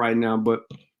chat right now, but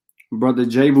Brother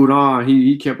Jay Boudon,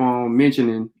 he kept on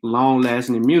mentioning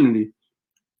long-lasting immunity.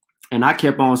 And I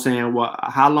kept on saying, well,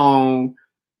 how long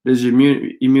does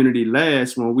immunity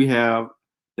last when we have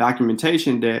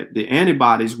documentation that the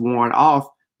antibodies worn off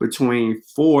between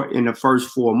in the first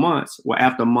 4 months? Well,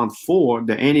 after month 4,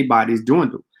 the antibodies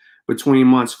dwindle. Between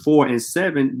months 4 and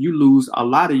 7, you lose a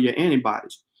lot of your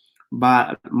antibodies.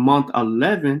 By month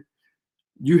 11,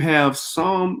 you have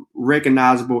some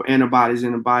recognizable antibodies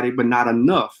in the body, but not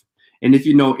enough. And if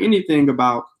you know anything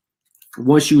about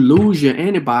once you lose your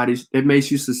antibodies, it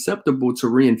makes you susceptible to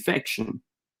reinfection.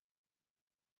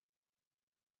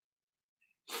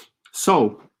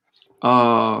 So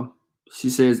she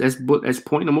says that's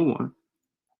point number 1.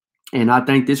 And I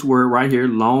think this word right here,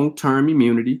 long-term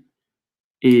immunity,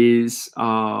 is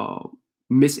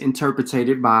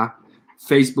misinterpreted by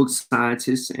Facebook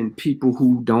scientists and people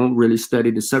who don't really study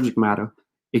the subject matter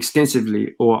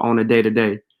extensively or on a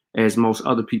day-to-day, as most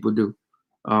other people do.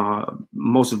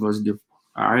 Most of us do.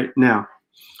 All right. Now,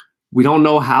 we don't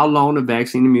know how long the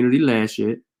vaccine immunity lasts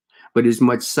yet, but it's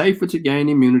much safer to gain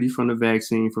immunity from the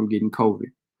vaccine from getting COVID.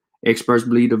 Experts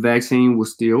believe the vaccine will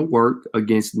still work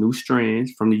against new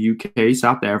strands from the UK,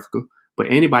 South Africa, but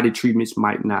antibody treatments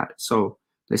might not. So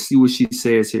let's see what she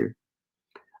says here.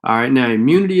 All right, now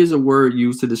immunity is a word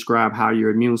used to describe how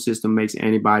your immune system makes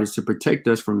antibodies to protect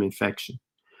us from infection.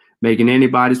 Making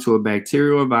antibodies to a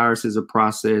bacteria or virus is a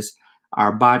process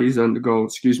our bodies undergo,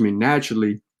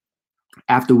 naturally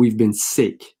after we've been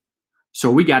sick. So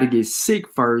we got to get sick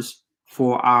first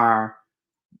for our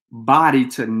body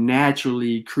to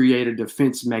naturally create a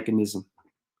defense mechanism.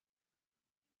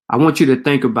 I want you to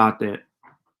think about that.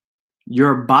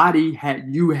 Your body,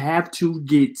 you have to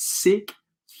get sick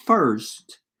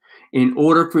first in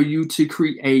order for you to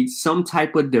create some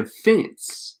type of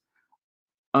defense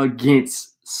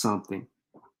against something.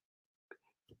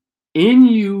 In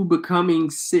you becoming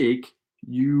sick,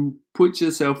 you put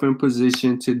yourself in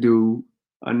position to do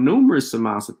a numerous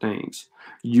amounts of things.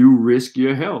 You risk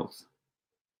your health,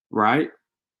 right?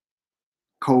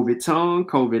 COVID tongue,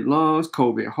 COVID lungs,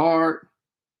 COVID heart,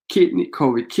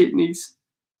 COVID kidneys,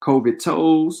 COVID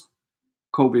toes,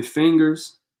 COVID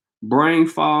fingers, brain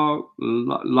fog,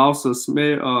 loss of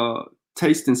smell,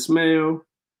 taste and smell,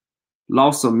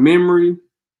 loss of memory,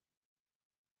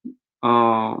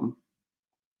 a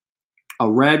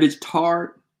ravaged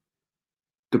heart,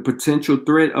 the potential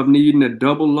threat of needing a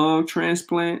double lung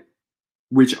transplant,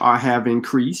 which have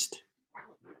increased,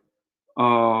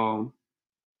 potential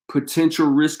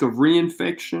risk of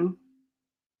reinfection,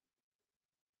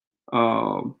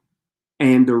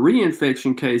 and the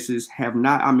reinfection cases have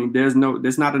not, there's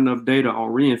not enough data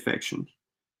on reinfections.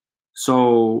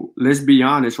 So let's be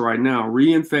honest right now,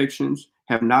 reinfections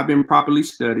have not been properly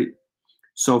studied.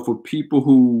 So for people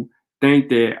who think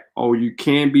that, oh, you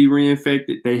can be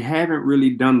reinfected, they haven't really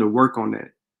done the work on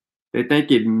that. They think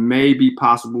it may be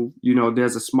possible.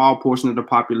 There's a small portion of the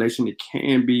population that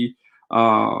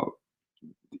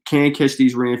can catch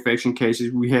these reinfection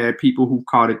cases. We had people who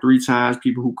caught it 3 times,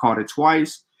 people who caught it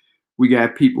twice. We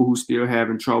got people who still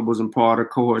having troubles in part of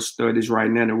cohort studies right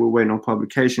now that we're waiting on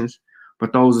publications.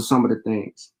 But those are some of the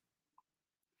things.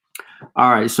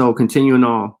 All right, so continuing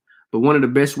on. But one of the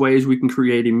best ways we can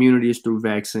create immunity is through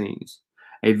vaccines.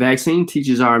 A vaccine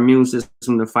teaches our immune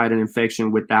system to fight an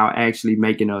infection without actually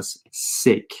making us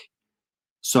sick.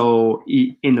 So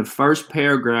in the first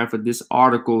paragraph of this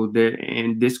article,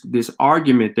 this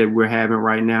argument that we're having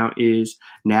right now is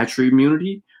natural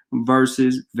immunity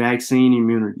versus vaccine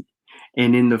immunity.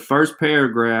 And in the first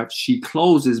paragraph, she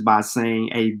closes by saying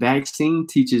a vaccine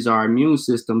teaches our immune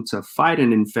system to fight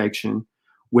an infection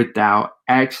without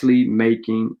actually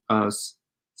making us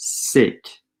sick.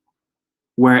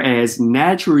 Whereas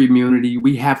natural immunity,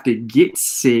 we have to get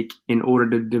sick in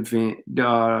order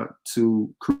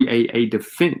to create a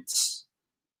defense.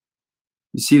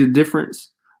 You see the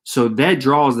difference? So that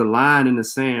draws the line in the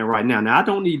sand right now. Now, I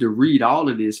don't need to read all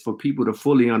of this for people to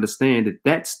fully understand that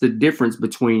that's the difference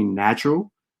between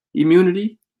natural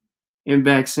immunity and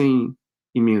vaccine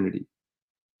immunity.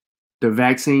 The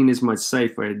vaccine is much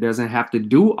safer. It doesn't have to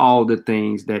do all the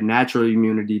things that natural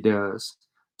immunity does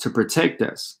to protect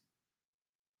us.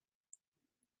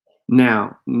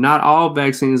 Now, not all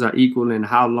vaccines are equal in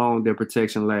how long their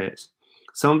protection lasts.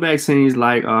 Some vaccines,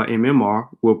 like MMR,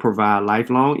 will provide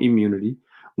lifelong immunity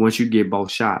once you get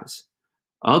both shots.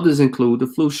 Others include the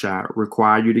flu shot,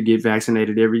 require you to get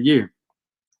vaccinated every year.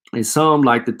 And some,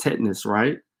 like the tetanus,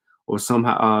 right? Or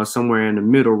somehow somewhere in the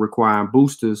middle, requiring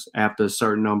boosters after a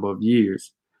certain number of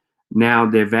years. Now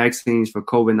that vaccines for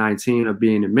COVID-19 are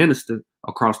being administered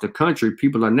across the country,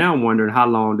 people are now wondering how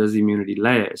long does immunity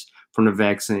last from the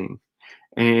vaccine.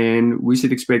 And we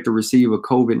should expect to receive a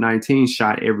COVID-19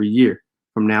 shot every year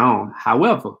from now on.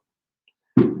 However,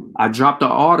 I dropped an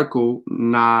article.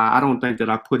 I don't think that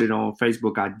I put it on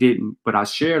Facebook. I didn't, but I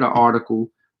shared an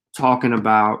article talking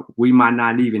about we might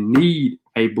not even need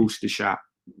a booster shot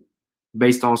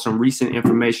based on some recent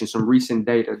information, some recent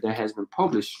data that has been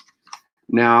published.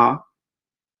 Now,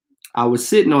 I was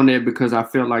sitting on that because I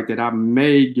felt like that I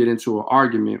may get into an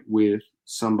argument with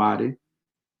somebody.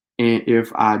 And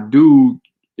if I did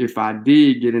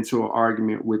get into an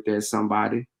argument with that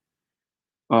somebody,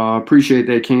 appreciate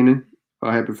that, Keenan.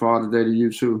 Happy Father's Day to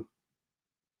you too.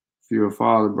 If you're a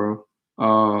father, bro.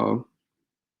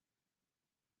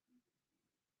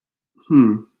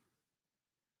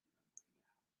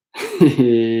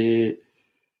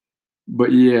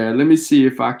 But yeah, let me see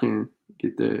if I can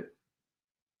get that.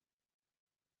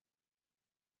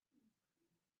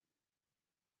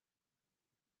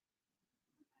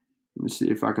 Let me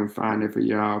see if I can find it for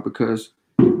y'all, because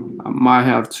I might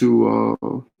have to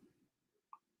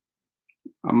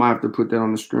put that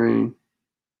on the screen.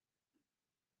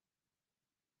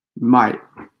 Might.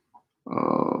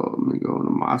 Let me go to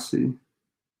Mossi.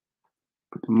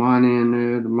 Put the money in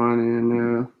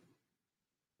there.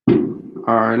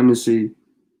 All right, let me see.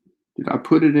 Did I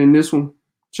put it in this one,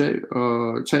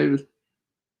 Chavis?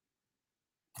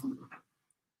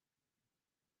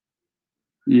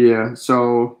 Yeah,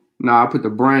 so Nah, I put the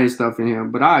brain stuff in here,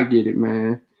 but I get it,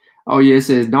 man. Oh yeah, it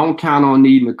says don't count on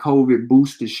needing a COVID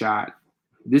booster shot.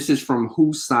 This is from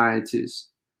WHO scientists.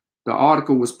 The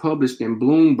article was published in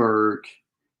Bloomberg,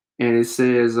 and it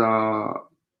says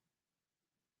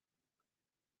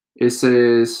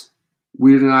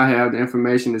we do not have the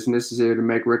information that's necessary to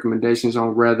make recommendations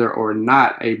on whether or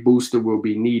not a booster will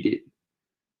be needed.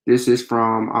 This is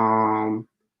from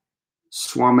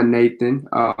Swaminathan,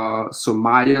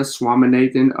 Somaya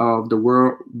Swaminathan of the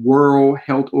World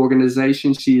Health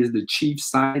Organization. She is the chief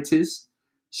scientist.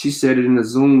 She said it in a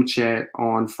Zoom chat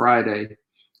on Friday.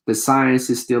 The science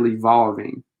is still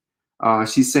evolving.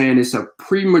 She's saying it's a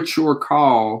premature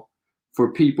call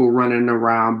for people running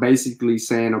around basically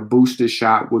saying a booster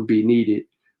shot would be needed.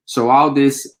 So all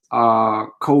this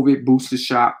COVID booster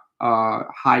shot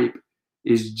hype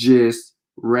is just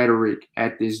rhetoric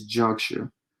at this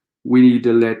juncture. We need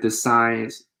to let the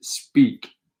science speak.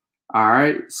 All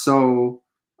right. So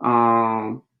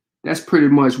that's pretty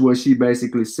much what she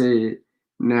basically said.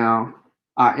 Now,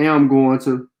 I am going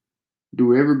to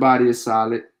do everybody a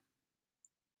solid,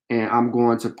 and I'm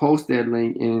going to post that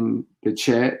link in the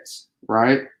chats,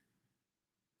 right?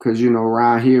 Because, you know,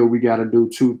 around here, we got to do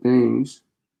two things.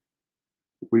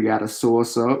 We got to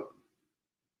source up,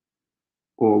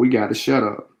 or we got to shut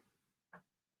up.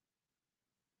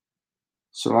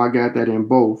 So I got that in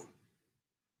both.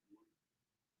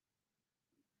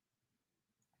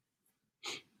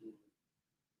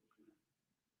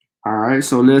 All right,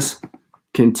 so let's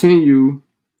continue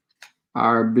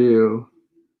our bill.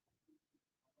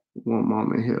 One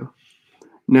moment here.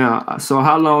 Now, so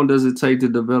how long does it take to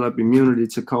develop immunity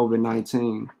to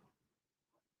COVID-19?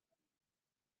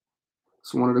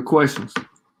 It's one of the questions.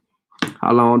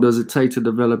 How long does it take to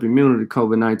develop immunity to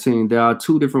COVID-19? There are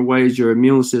two different ways your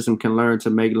immune system can learn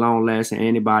to make long-lasting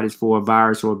antibodies for a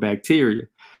virus or a bacteria: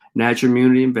 natural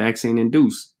immunity and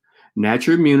vaccine-induced.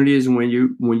 Natural immunity is when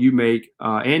you make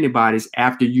antibodies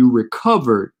after you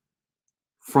recovered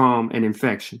from an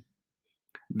infection.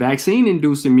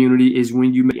 Vaccine-induced immunity is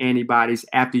when you make antibodies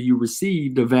after you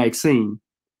receive the vaccine.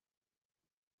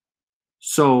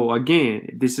 So again,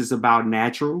 this is about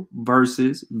natural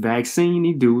versus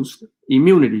vaccine-induced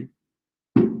immunity.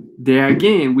 There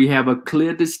again, we have a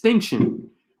clear distinction.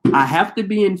 I have to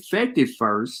be infected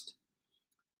first,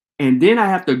 and then I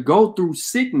have to go through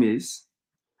sickness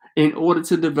in order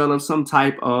to develop some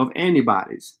type of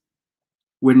antibodies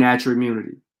with natural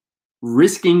immunity,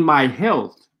 risking my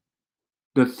health,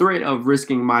 the threat of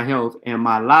risking my health and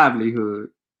my livelihood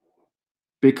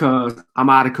because I'm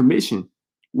out of commission.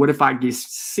 What if I get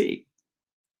sick?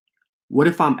 What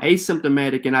if I'm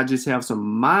asymptomatic and I just have some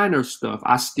minor stuff?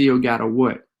 I still gotta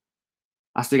what?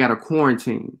 I still gotta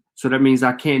quarantine. So that means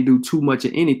I can't do too much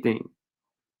of anything,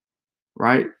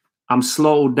 right? I'm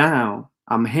slowed down.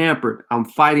 I'm hampered. I'm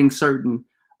fighting certain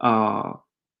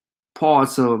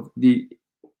parts of the,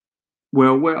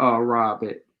 well, where Rob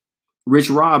at? Rich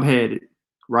Rob had it,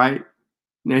 right?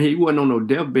 Now, he wasn't on no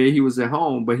deathbed. He was at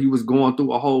home, but he was going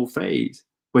through a whole phase.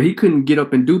 But he couldn't get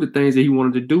up and do the things that he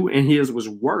wanted to do, and his was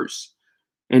worse.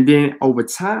 And then over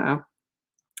time,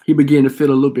 he began to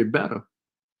feel a little bit better.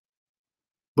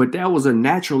 But that was a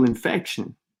natural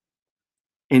infection.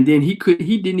 And then he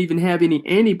didn't even have any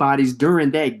antibodies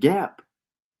during that gap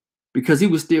because he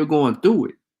was still going through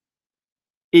it.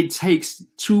 It takes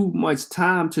too much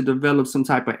time to develop some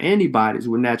type of antibodies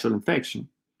with natural infection.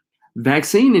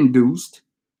 Vaccine induced,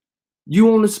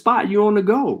 you on the spot, you on the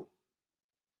go.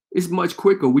 It's much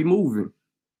quicker, we moving.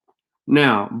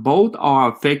 Now, both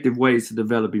are effective ways to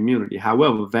develop immunity.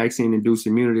 However, vaccine-induced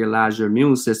immunity allows your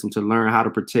immune system to learn how to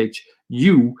protect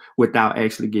you without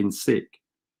actually getting sick.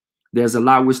 There's a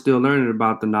lot we're still learning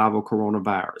about the novel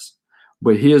coronavirus,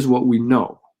 but here's what we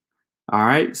know. All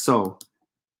right, so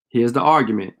here's the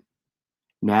argument.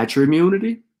 Natural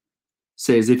immunity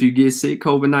says if you get sick,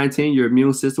 COVID-19, your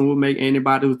immune system will make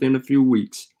antibodies within a few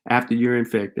weeks after you're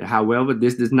infected. However,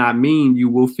 this does not mean you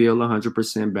will feel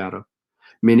 100% better.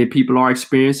 Many people are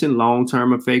experiencing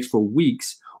long-term effects for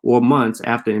weeks or months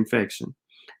after infection.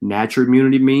 Natural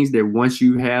immunity means that once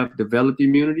you have developed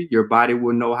immunity, your body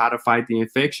will know how to fight the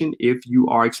infection if you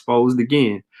are exposed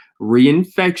again.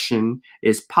 Reinfection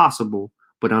is possible,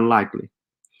 but unlikely.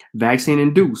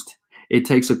 Vaccine-induced. It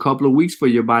takes a couple of weeks for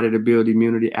your body to build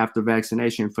immunity after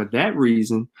vaccination. For that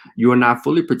reason, you are not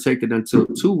fully protected until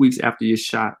 2 weeks after your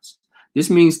shots. This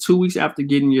means 2 weeks after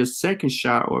getting your second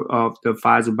shot of the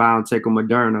Pfizer, BioNTech, or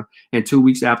Moderna, and 2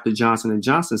 weeks after Johnson &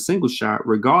 Johnson's single shot.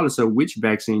 Regardless of which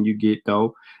vaccine you get,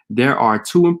 though, there are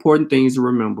two important things to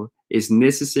remember. It's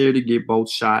necessary to get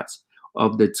both shots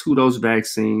of the 2-dose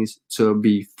vaccines to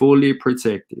be fully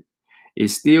protected.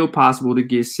 It's still possible to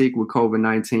get sick with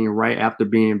COVID-19 right after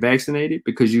being vaccinated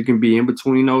because you can be in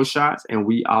between those shots. And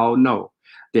we all know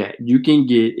that you can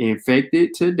get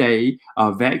infected today,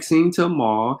 a vaccine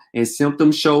tomorrow, and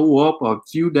symptoms show up a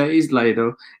few days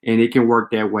later, and it can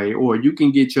work that way. Or you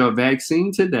can get your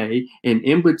vaccine today, and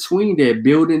in between that,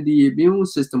 building the immune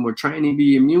system or training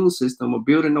the immune system or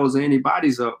building those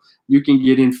antibodies up, you can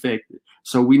get infected.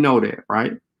 So we know that,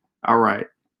 right? All right.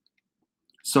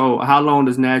 So how long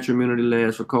does natural immunity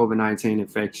last for COVID-19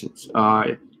 infections?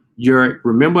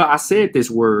 Remember I said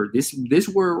this word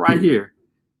word right here.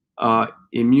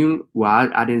 Immune.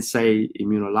 Well, I didn't say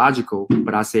immunological,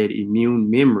 but I said immune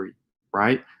memory,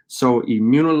 right? So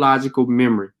immunological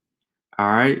memory,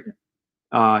 all right,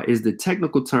 is the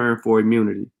technical term for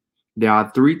immunity. There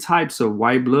are 3 types of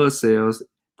white blood cells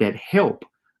that help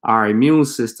our immune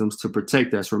systems to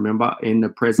protect us. Remember in the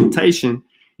presentation,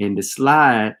 in the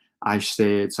slide, I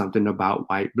said something about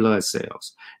white blood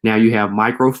cells. Now you have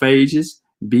macrophages,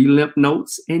 B lymph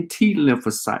nodes, and T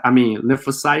lymphocytes.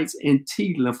 Lymphocytes and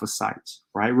T lymphocytes,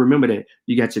 right? Remember that.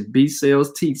 You got your B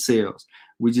cells, T cells.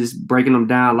 We're just breaking them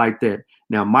down like that.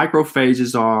 Now,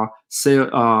 macrophages are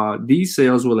these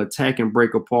cells will attack and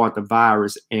break apart the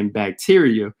virus and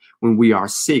bacteria when we are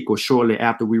sick or shortly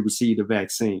after we receive the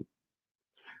vaccine.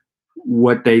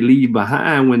 What they leave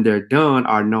behind when they're done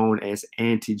are known as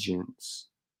antigens.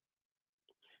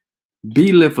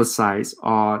 B lymphocytes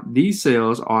these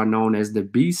cells are known as the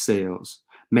B cells,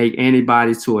 make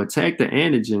antibodies to attack the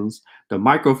antigens the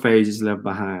macrophages left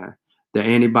behind. The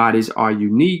antibodies are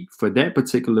unique for that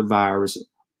particular virus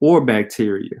or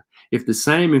bacteria. If the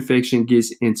same infection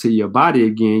gets into your body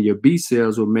again, your B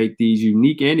cells will make these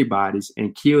unique antibodies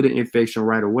and kill the infection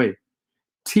right away.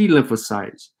 T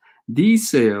lymphocytes. These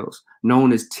cells,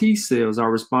 known as T cells,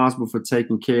 are responsible for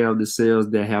taking care of the cells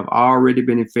that have already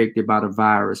been infected by the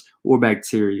virus or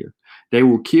bacteria. They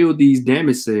will kill these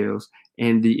damaged cells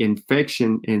and the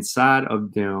infection inside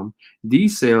of them.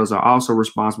 These cells are also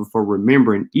responsible for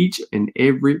remembering each and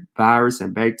every virus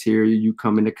and bacteria you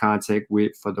come into contact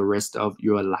with for the rest of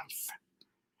your life.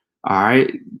 All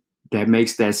right. That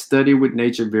makes that study with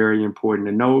nature very important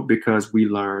to know, because we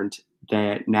learned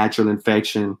that natural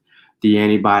infection, the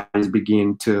antibodies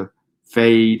begin to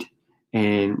fade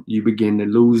and you begin to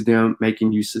lose them,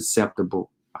 making you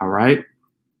susceptible. All right.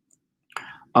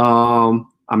 I'm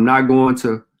not going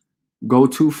to go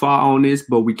too far on this,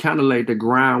 but we kind of laid the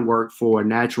groundwork for a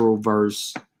natural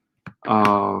versus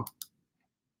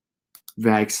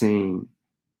vaccine.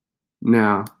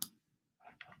 Now,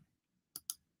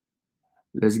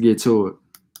 let's get to it.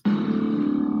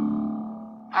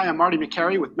 Hi, I'm Marty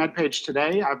McCary with MedPage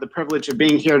Today. I have the privilege of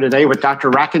being here today with Dr.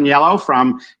 Racaniello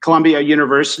from Columbia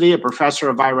University, a professor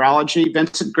of virology.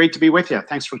 Vincent, great to be with you.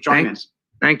 Thanks for joining us.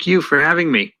 Thank you for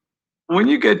having me. When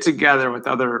you get together with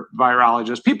other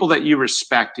virologists, people that you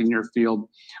respect in your field,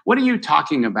 what are you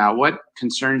talking about? What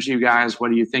concerns you guys?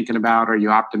 What are you thinking about? Are you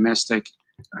optimistic?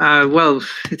 Well,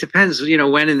 it depends,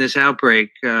 when in this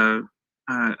outbreak, at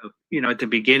the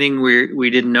beginning, we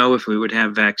didn't know if we would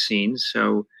have vaccines.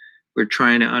 So we're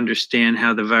trying to understand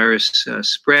how the virus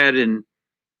spread and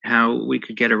how we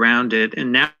could get around it.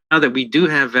 And now that we do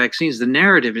have vaccines, the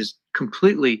narrative is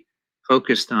completely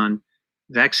focused on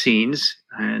vaccines.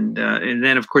 And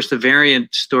then, of course, the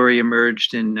variant story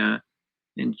emerged in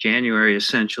January,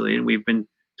 essentially. And we've been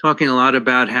talking a lot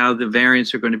about how the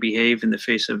variants are going to behave in the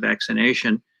face of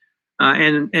vaccination.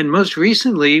 And most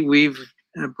recently, we've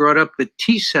brought up the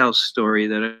T cell story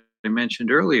that I mentioned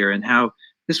earlier, and how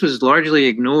this was largely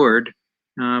ignored.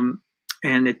 And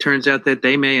it turns out that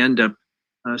they may end up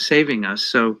saving us.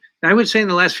 So I would say in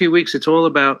the last few weeks, it's all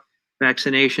about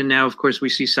vaccination. Now, of course, we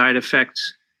see side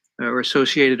effects or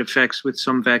associated effects with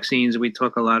some vaccines. We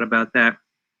talk a lot about that.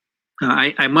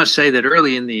 I must say that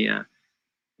early in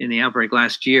the outbreak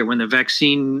last year, when the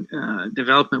vaccine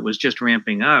development was just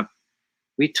ramping up,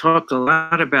 we talked a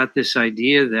lot about this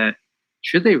idea that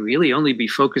should they really only be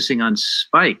focusing on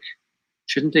spike?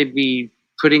 Shouldn't they be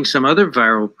putting some other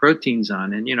viral proteins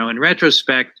on? And, in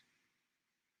retrospect,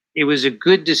 it was a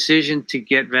good decision to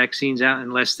get vaccines out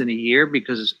in less than a year,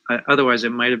 because otherwise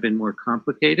it might have been more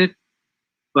complicated.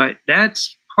 But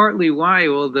that's partly why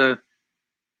all the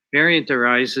variant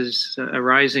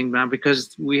arising now,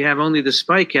 because we have only the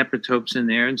spike epitopes in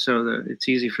there, and so it's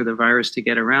easy for the virus to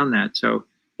get around that. So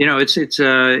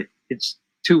it's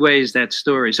two ways, that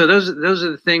story. So those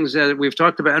are the things that we've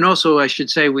talked about. And also, I should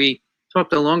say, we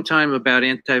talked a long time about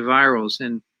antivirals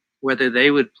and whether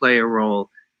they would play a role.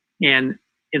 And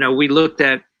we looked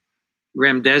at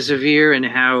remdesivir and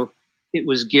how it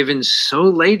was given so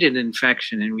late in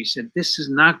infection, and we said, this is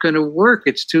not going to work.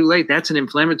 It's too late. That's an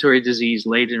inflammatory disease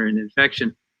later in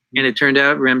infection. And it turned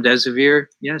out remdesivir,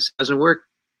 yes, doesn't work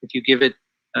if you give it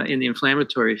in the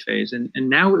inflammatory phase. And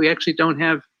now we actually don't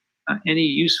have any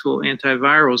useful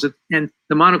antivirals. And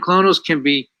the monoclonals can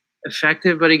be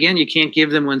effective, but again, you can't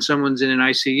give them when someone's in an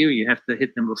ICU. You have to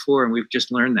hit them before, and we've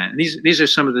just learned that. And these are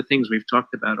some of the things we've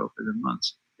talked about over the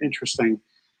months. Interesting.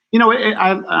 You know,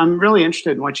 I'm really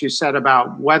interested in what you said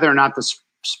about whether or not the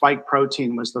spike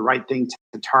protein was the right thing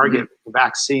to target the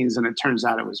vaccines, and it turns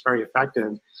out it was very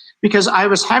effective. Because I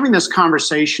was having this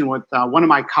conversation with one of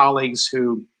my colleagues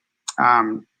who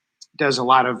does a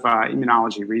lot of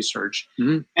immunology research,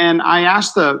 and I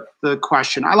asked the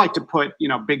question. I like to put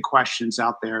big questions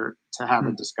out there to have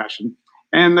a discussion,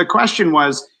 and the question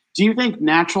was: do you think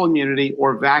natural immunity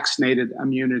or vaccinated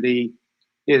immunity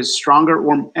is stronger,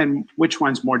 and which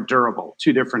one's more durable?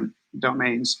 Two different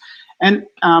domains. And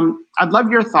I'd love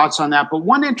your thoughts on that. But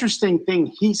one interesting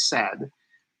thing he said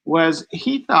was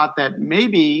he thought that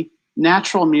maybe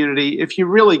natural immunity, if you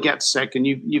really get sick and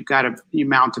you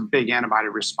mount a big antibody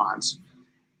response,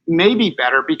 may be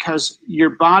better because your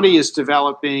body is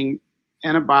developing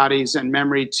antibodies and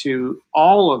memory to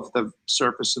all of the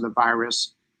surface of the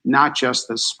virus, not just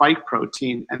the spike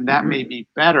protein, and that may be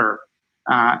better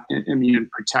immune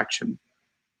protection.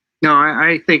 No,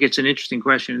 I think it's an interesting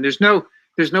question. There's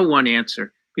no one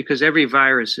answer because every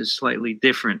virus is slightly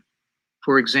different.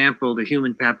 For example, the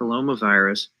human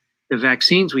papillomavirus, the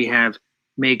vaccines we have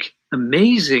make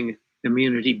amazing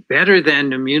immunity, better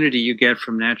than immunity you get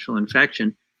from natural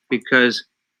infection, because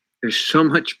there's so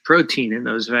much protein in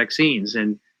those vaccines,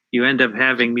 and you end up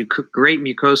having great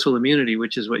mucosal immunity,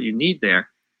 which is what you need there.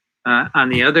 On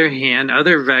the other hand,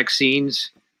 other vaccines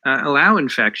allow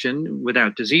infection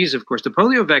without disease. Of course, the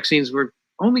polio vaccines were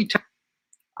only.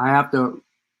 I have to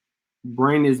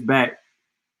bring this back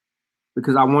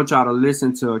because I want y'all to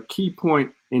listen to a key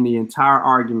point in the entire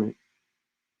argument.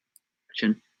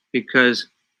 Because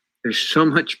there's so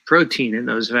much protein in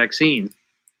those vaccines.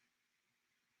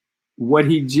 What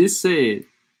he just said,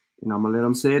 and I'm gonna let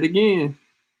him say it again.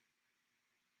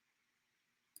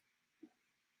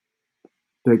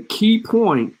 The key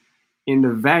point in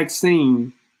the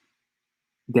vaccine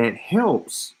that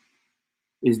helps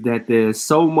is that there's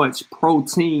so much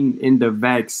protein in the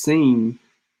vaccine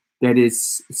that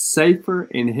it's safer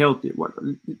and healthy.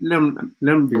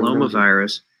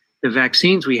 Papillomavirus, the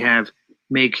vaccines we have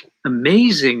make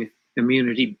amazing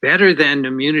immunity, better than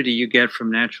immunity you get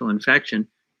from natural infection,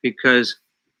 because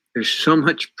there's so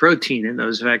much protein in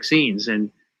those vaccines, and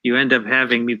you end up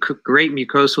having great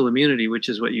mucosal immunity, which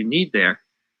is what you need there.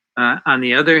 On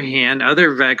the other hand,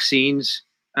 other vaccines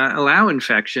allow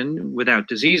infection without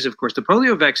disease. Of course, the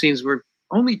polio vaccines were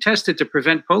only tested to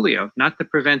prevent polio, not to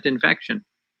prevent infection.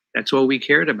 That's all we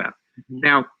cared about.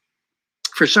 Now,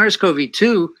 for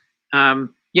SARS-CoV-2,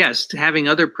 yes, having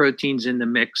other proteins in the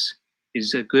mix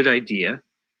is a good idea.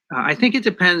 I think it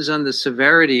depends on the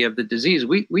severity of the disease.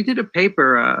 We did a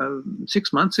paper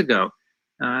 6 months ago,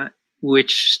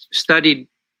 which studied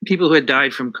people who had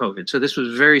died from COVID. So this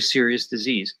was very serious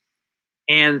disease.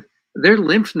 And their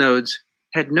lymph nodes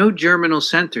had no germinal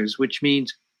centers, which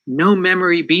means no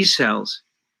memory B cells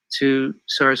to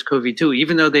SARS-CoV-2.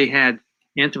 Even though they had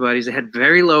antibodies, they had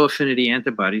very low affinity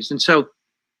antibodies. And so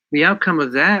the outcome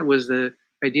of that was the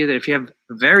idea that if you have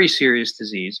a very serious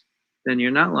disease, then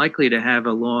you're not likely to have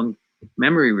a long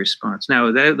memory response.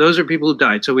 Now, those are people who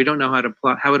died, so we don't know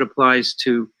how it applies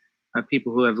to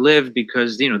people who have lived,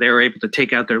 because they were able to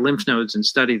take out their lymph nodes and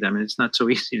study them, and it's not so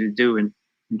easy to do in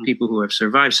people who have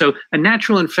survived. So a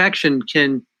natural infection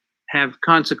can have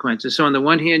consequences. So on the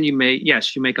one hand, you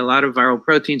make a lot of viral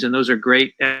proteins, and those are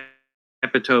great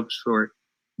epitopes for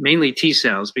mainly T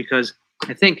cells, because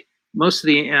I think most of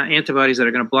the antibodies that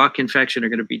are going to block infection are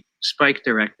going to be spike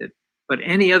directed. But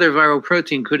any other viral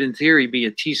protein could, in theory, be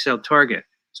a T cell target.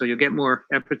 So you'll get more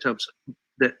epitopes.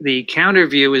 The counter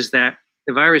view is that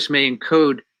the virus may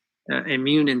encode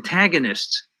immune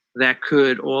antagonists that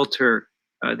could alter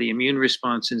the immune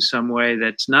response in some way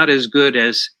that's not as good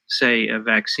as, say, a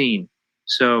vaccine.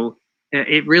 So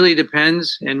it really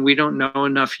depends, and we don't know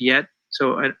enough yet.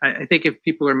 So I think if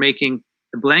people are making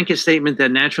the blanket statement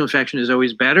that natural infection is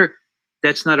always better,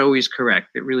 that's not always correct.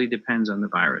 It really depends on the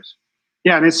virus.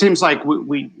 Yeah, and it seems like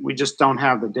we just don't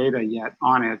have the data yet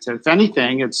on it. If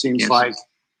anything, it seems like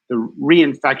the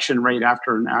reinfection rate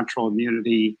after natural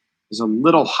immunity is a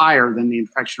little higher than the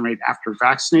infection rate after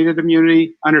vaccinated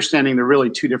immunity, understanding they're really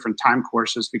two different time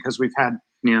courses, because we've had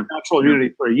natural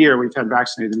immunity for a year, we've had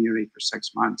vaccinated immunity for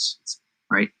 6 months.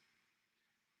 Right.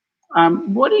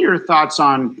 What are your thoughts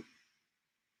on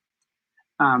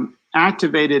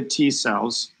activated T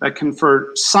cells that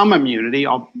confer some immunity,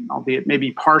 albeit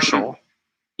maybe partial,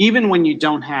 even when you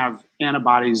don't have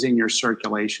antibodies in your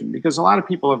circulation. Because a lot of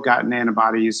people have gotten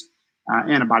antibodies,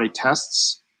 antibody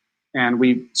tests, and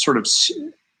we sort of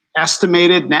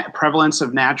estimated prevalence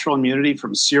of natural immunity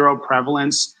from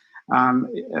seroprevalence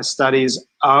studies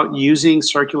using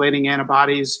circulating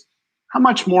antibodies. How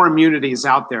much more immunity is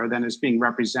out there than is being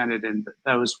represented in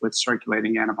those with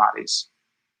circulating antibodies?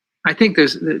 I think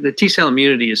the T cell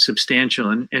immunity is substantial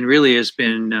and really has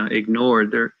been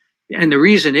ignored there. And the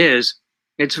reason is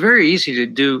it's very easy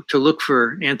to look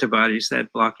for antibodies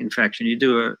that block infection. You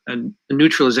do a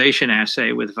neutralization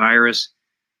assay with virus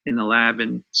in the lab,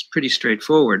 and it's pretty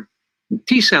straightforward.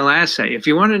 T cell assay, if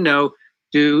you want to know,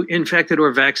 do infected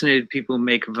or vaccinated people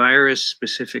make virus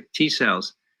specific T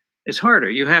cells? It's harder.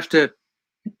 You have to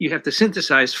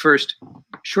synthesize first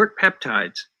short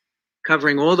peptides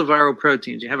covering all the viral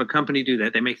proteins. You have a company do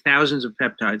that. They make thousands of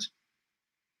peptides.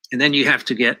 And then you have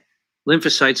to get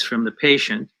lymphocytes from the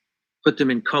patient, put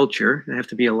them in culture. They have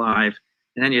to be alive.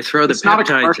 And then you throw the peptides in. It's not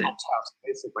a commercial test,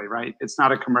 basically, right? It's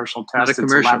not a commercial test. Not a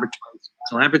commercial. It's a laboratory test.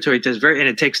 It's a laboratory test, and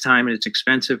it takes time and it's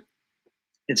expensive.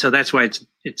 And so that's why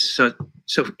it's so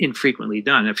infrequently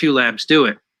done. A few labs do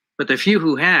it. But the few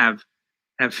who have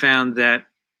found that,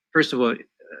 first of all,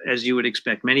 as you would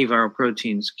expect, many viral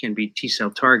proteins can be T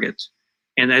cell targets.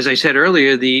 And as I said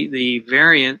earlier, the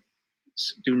variants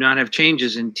do not have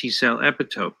changes in T cell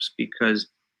epitopes because,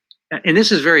 and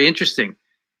this is very interesting,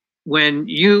 when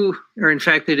you are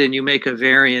infected and you make a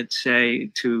variant,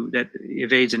 say, that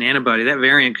evades an antibody, that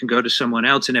variant can go to someone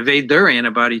else and evade their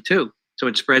antibody too. So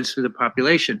it spreads through the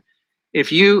population.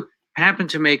 If you happen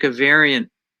to make a variant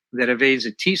that evades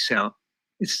a T cell,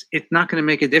 it's not going to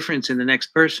make a difference in the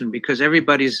next person because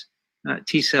everybody's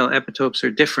T cell epitopes are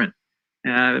different.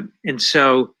 And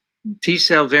so T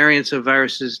cell variants of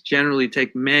viruses generally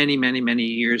take many, many, many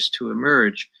years to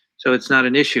emerge. So it's not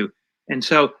an issue. And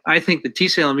so I think the T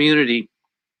cell immunity,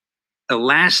 the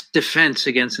last defense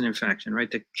against an infection, right,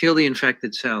 to kill the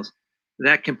infected cells,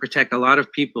 that can protect a lot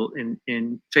of people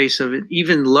in face of an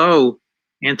even low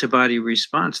antibody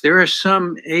response. There are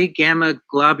some A-gamma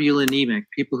globulinemic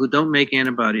people who don't make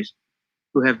antibodies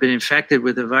who have been infected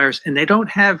with the virus, and they don't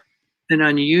have an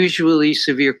unusually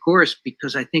severe course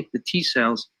because I think the T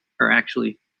cells are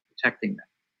actually protecting them.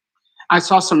 I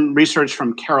saw some research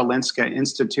from Karolinska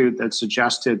Institute that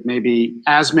suggested maybe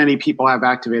as many people have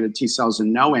activated T cells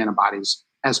and no antibodies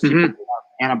as people who have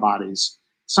antibodies.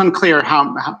 It's unclear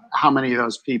how many of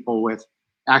those people with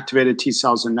activated T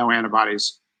cells and no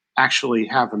antibodies actually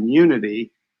have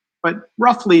immunity. But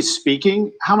roughly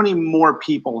speaking, how many more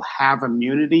people have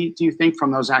immunity, do you think,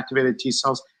 from those activated T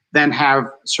cells than have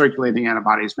circulating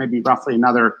antibodies? Maybe roughly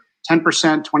another 10%,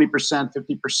 20%,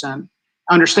 50%?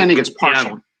 Understanding it's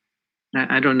partial. Yeah.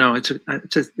 I don't know.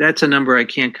 That's a number I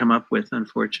can't come up with,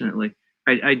 unfortunately.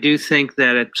 I do think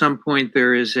that at some point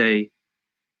there is a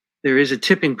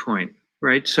tipping point,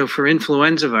 right? So for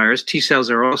influenza virus, T cells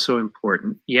are also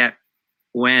important. Yet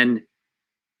when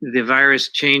the virus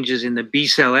changes in the B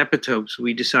cell epitopes,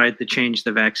 we decide to change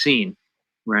the vaccine,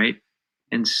 right?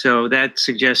 And so that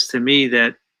suggests to me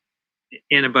that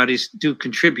antibodies do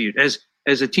contribute. As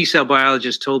a T cell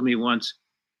biologist told me once,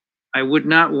 I would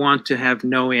not want to have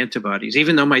no antibodies.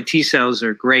 Even though my T cells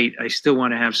are great, I still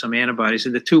want to have some antibodies,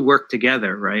 and the two work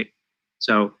together, right?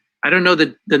 So I don't know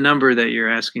the number that you're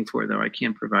asking for, though. I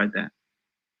can't provide that.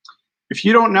 If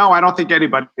you don't know, I don't think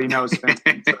anybody knows.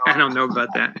 Vincent, so I don't know about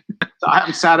that. So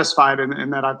I'm satisfied in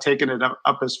that I've taken it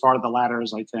up as far the ladder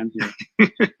as I can here.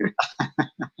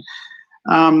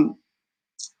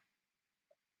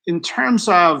 In terms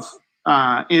of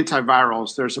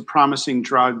antivirals, there's a promising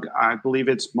drug, I believe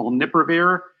it's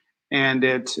molnupiravir, and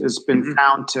it has been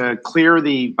found to clear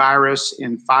the virus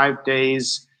in 5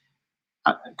 days,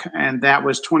 and that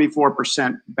was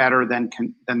 24% better than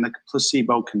the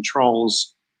placebo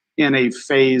controls in a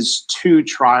phase 2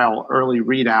 trial early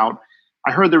readout.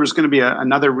 I heard there was going to be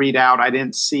another readout. I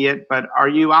didn't see it, but are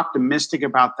you optimistic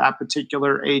about that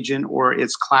particular agent or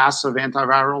its class of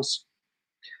antivirals?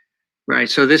 Right.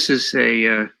 So this is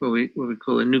a what we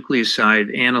call a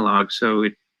nucleoside analog. So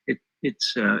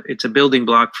it's a building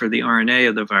block for the RNA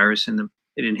of the virus, and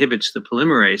it inhibits the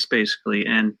polymerase basically.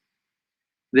 And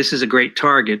this is a great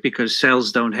target because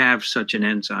cells don't have such an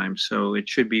enzyme, so it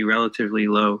should be relatively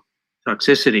low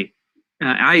toxicity.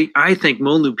 I think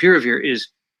molnupiravir is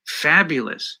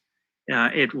fabulous.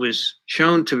 It was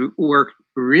shown to work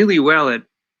really well at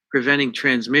preventing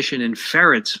transmission in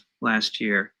ferrets last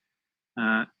year.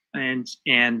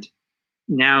 And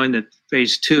now in the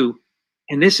phase 2,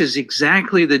 and this is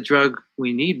exactly the drug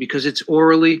we need because it's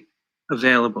orally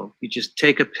available. You just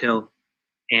take a pill,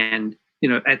 and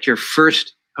at your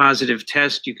first positive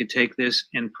test, you could take this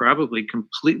and probably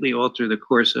completely alter the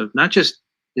course of not just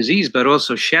disease, but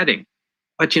also shedding.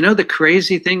 But the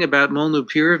crazy thing about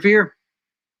molnupiravir,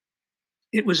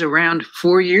 it was around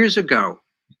 4 years ago.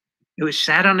 It was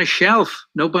sat on a shelf.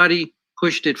 Nobody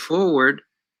pushed it forward.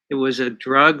 It was a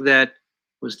drug that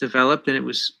was developed, and it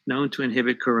was known to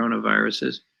inhibit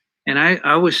coronaviruses. And I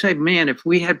always say, man, if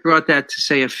we had brought that to,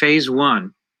 say, a phase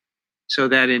 1, so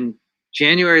that in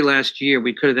January last year,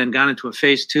 we could have then gone into a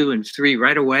phase 2 and 3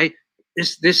 right away,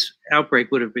 this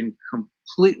outbreak would have been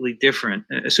completely different,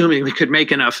 assuming we could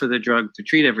make enough of the drug to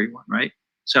treat everyone, right?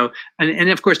 So, and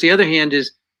of course, the other hand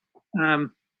is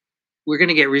we're going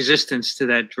to get resistance to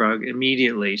that drug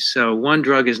immediately. So one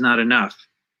drug is not enough.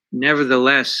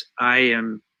 Nevertheless, I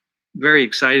am very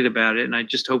excited about it, and I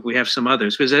just hope we have some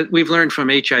others, because we've learned from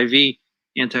HIV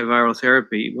antiviral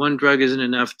therapy, 1 drug isn't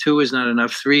enough, 2 is not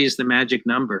enough, 3 is the magic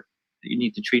number that you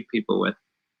need to treat people with.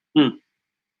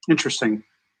 Interesting.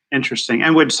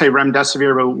 And would say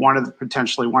remdesivir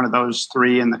potentially one of those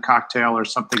 3 in the cocktail or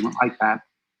something like that?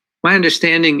 My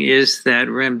understanding is that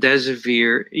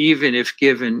remdesivir, even if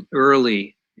given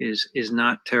early, is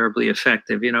not terribly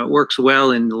effective. It works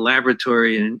well in the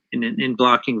laboratory and in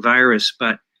blocking virus,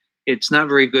 but it's not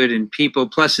very good in people.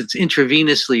 Plus, it's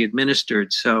intravenously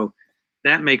administered, so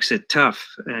that makes it tough.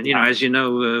 And as you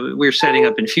know, we're setting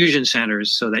up infusion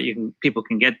centers so that people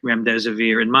can get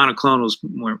remdesivir, and monoclonals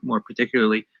more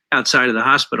particularly, outside of the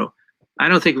hospital. I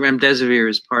don't think remdesivir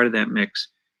is part of that mix.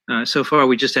 So far,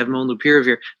 we just have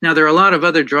molnupiravir. Now, there are a lot of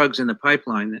other drugs in the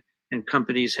pipeline and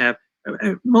companies have.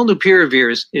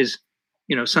 Molnupiravir is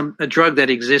a drug that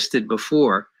existed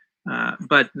before,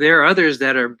 but there are others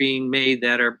that are being made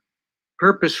that are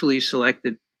purposefully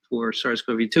selected for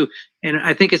SARS-CoV-2. And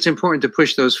I think it's important to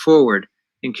push those forward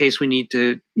in case we need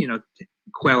to,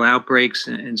 quell outbreaks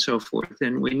and so forth.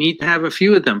 And we need to have a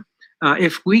few of them.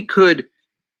 If we could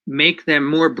make them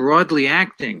more broadly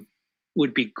acting,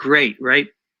 would be great, right?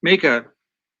 Make an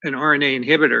RNA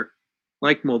inhibitor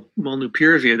like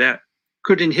molnupiravir that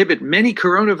could inhibit many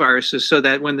coronaviruses, so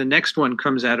that when the next one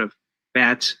comes out of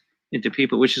bats into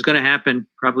people, which is going to happen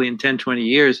probably in 10, 20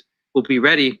 years, we'll be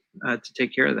ready to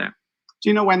take care of that. Do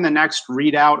you know when the next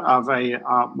readout of a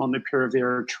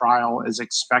molnupiravir trial is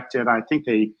expected? I think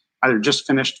they either just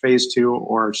finished phase 2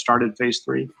 or started phase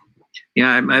 3.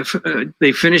 Yeah,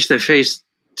 they finished the phase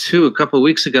 2 a couple of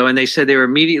weeks ago, and they said they were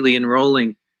immediately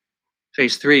enrolling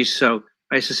phase 3. So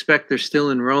I suspect they're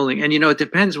still enrolling. And it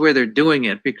depends where they're doing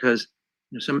it, because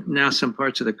some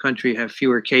parts of the country have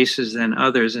fewer cases than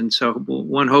others, and so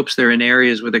one hopes they're in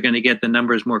areas where they're going to get the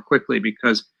numbers more quickly,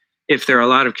 because if there are a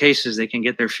lot of cases, they can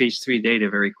get their phase 3 data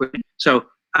very quickly. So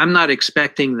I'm not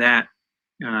expecting that,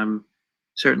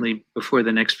 certainly before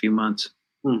the next few months.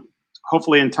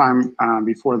 Hopefully in time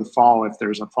before the fall, if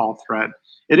there's a fall threat.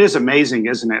 It is amazing,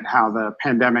 isn't it, how the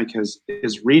pandemic is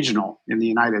regional in the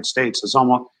United States. It's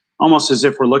almost as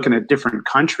if we're looking at different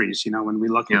countries, when we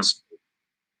look at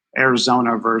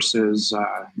Arizona versus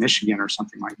Michigan or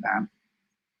something like that.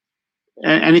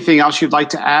 Anything else you'd like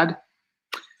to add?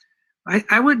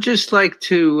 I would just like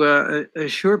to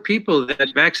assure people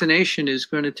that vaccination is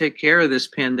going to take care of this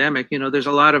pandemic. There's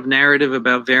a lot of narrative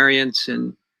about variants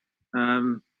and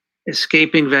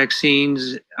escaping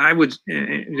vaccines. By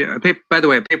the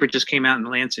way, a paper just came out in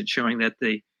Lancet showing that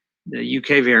the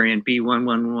UK variant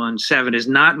B.1.1.1.7 is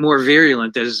not more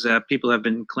virulent, as people have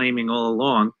been claiming all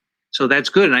along. So that's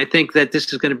good. And I think that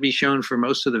this is going to be shown for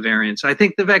most of the variants. I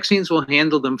think the vaccines will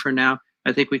handle them for now.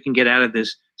 I think we can get out of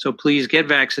this. So please get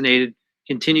vaccinated,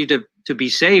 continue to be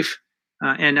safe.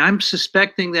 And I'm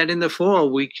suspecting that in the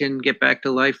fall, we can get back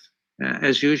to life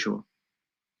as usual.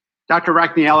 Dr.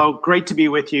 Racaniello, great to be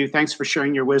with you. Thanks for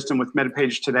sharing your wisdom with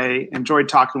MetaPage today. Enjoyed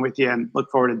talking with you and look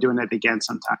forward to doing it again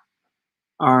sometime.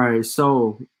 All right,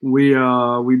 so we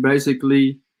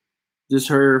basically just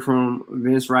heard from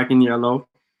Vince Racaniello.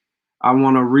 I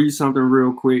want to read something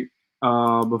real quick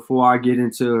before I get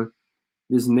into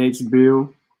this next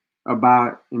bill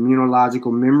about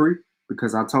immunological memory,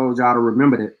 because I told y'all to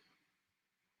remember that.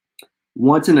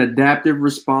 Once an adaptive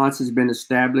response has been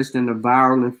established and the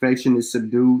viral infection is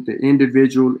subdued, the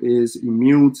individual is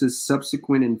immune to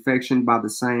subsequent infection by the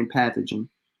same pathogen.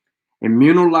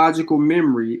 Immunological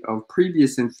memory of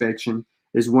previous infection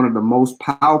is one of the most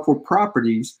powerful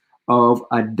properties of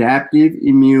adaptive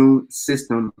immune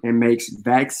system and makes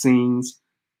vaccines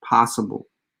possible.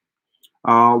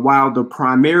 While the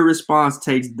primary response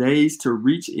takes days to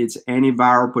reach its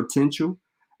antiviral potential,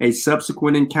 a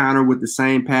subsequent encounter with the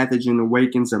same pathogen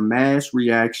awakens a mass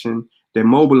reaction that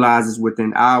mobilizes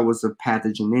within hours of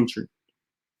pathogen entry.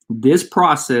 This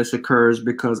process occurs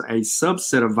because a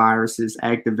subset of viruses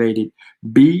activated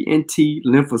B and T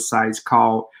lymphocytes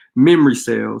called memory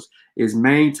cells is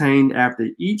maintained after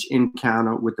each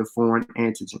encounter with the foreign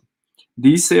antigen.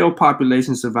 These cell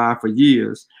populations survive for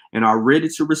years and are ready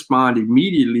to respond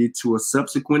immediately to a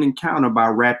subsequent encounter by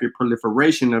rapid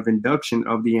proliferation of induction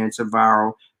of the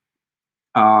antiviral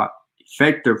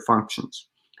effector functions.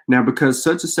 Now, because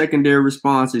such a secondary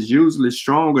response is usually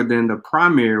stronger than the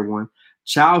primary one,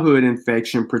 childhood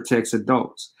infection protects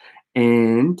adults,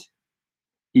 and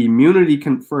immunity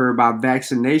conferred by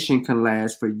vaccination can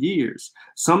last for years,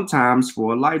 sometimes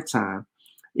for a lifetime.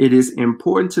 It is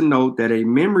important to note that a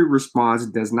memory response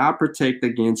does not protect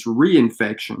against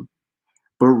reinfection,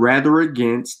 but rather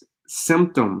against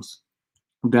symptoms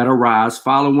that arise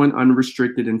following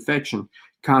unrestricted infection.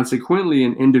 Consequently,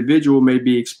 an individual may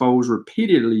be exposed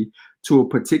repeatedly to a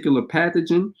particular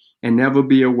pathogen and never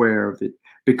be aware of it,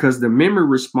 because the memory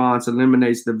response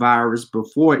eliminates the virus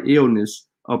before illness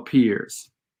appears.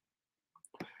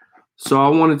 So I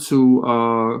wanted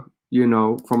to,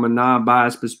 from a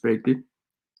non-biased perspective,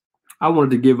 I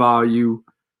wanted to give all you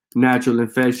natural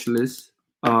infectionists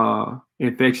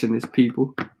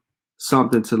people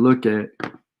something to look at.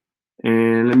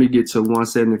 And let me get to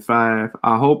 175.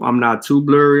 I hope I'm not too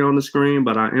blurry on the screen,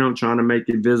 but I am trying to make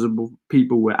it visible for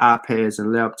people with iPads and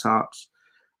laptops.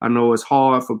 I know it's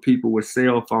hard for people with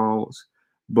cell phones,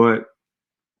 but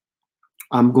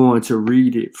I'm going to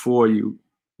read it for you.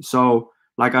 So,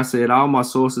 like I said, all my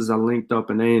sources are linked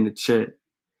up and they're in the chat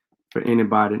for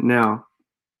anybody. Now,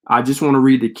 I just want to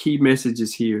read the key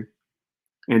messages here.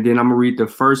 And then I'm going to read the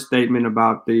first statement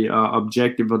about the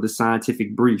objective of the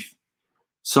scientific brief.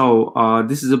 So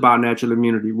this is about natural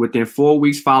immunity. Within 4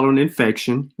 weeks following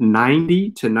infection,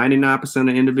 90 to 99%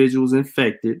 of individuals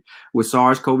infected with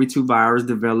SARS-CoV-2 virus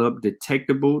develop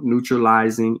detectable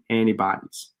neutralizing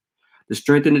antibodies. The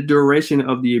strength and the duration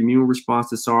of the immune response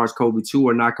to SARS-CoV-2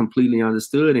 are not completely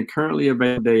understood, and currently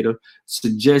available data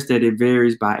suggests that it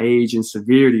varies by age and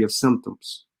severity of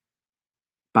symptoms.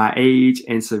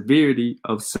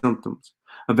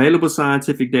 Available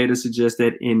scientific data suggests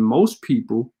that in most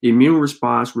people, immune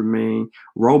response remain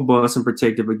robust and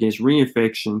protective against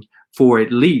reinfection for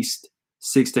at least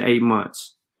 6 to 8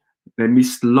 months. Let me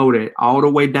slow that all the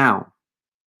way down.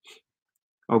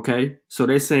 Okay, so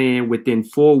they're saying within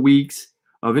 4 weeks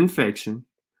of infection,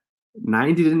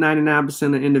 90 to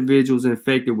 99% of individuals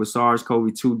infected with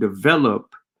SARS-CoV-2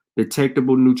 develop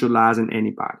detectable neutralizing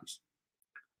antibodies.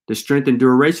 The strength and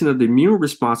duration of the immune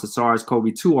response to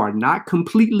SARS-CoV-2 are not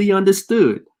completely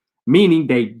understood, meaning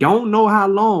they don't know how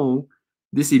long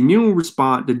this immune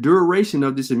response, the duration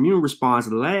of this immune response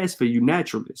lasts for you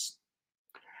naturalists.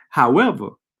 However,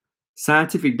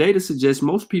 scientific data suggests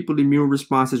most people's immune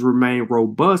responses remain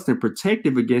robust and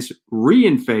protective against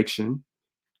reinfection.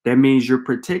 That means you're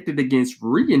protected against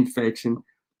reinfection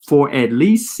for at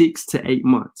least 6 to 8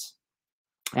 months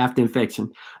after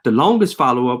infection. The longest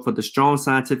follow-up for the strong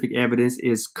scientific evidence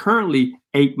is currently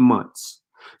 8 months.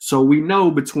 So we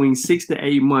know between 6 to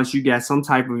 8 months, you got some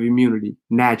type of immunity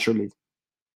naturally.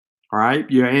 All right,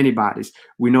 your antibodies.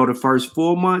 We know the first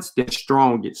 4 months, they're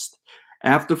strongest.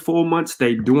 After 4 months,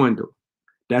 they dwindle.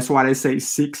 That's why they say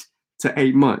 6 to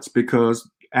 8 months,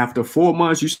 because after 4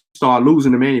 months, you start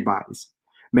losing them antibodies,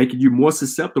 making you more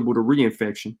susceptible to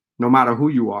reinfection, no matter who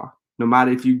you are, no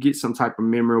matter if you get some type of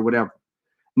memory or whatever.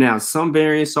 Now, some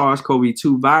variant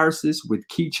SARS-CoV-2 viruses with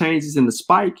key changes in the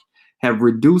spike have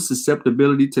reduced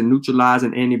susceptibility to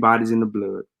neutralizing antibodies in the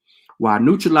blood. While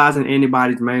neutralizing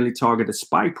antibodies mainly target the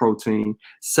spike protein,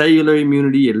 cellular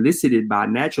immunity elicited by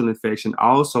natural infection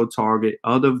also target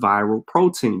other viral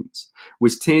proteins,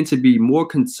 which tend to be more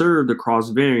conserved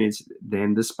across variants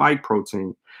than the spike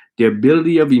protein. The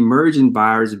ability of emerging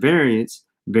virus variants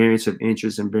of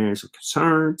interest and variants of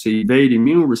concern to evade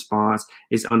immune response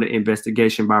is under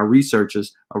investigation by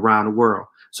researchers around the world.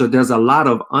 So there's a lot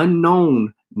of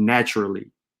unknown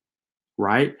naturally,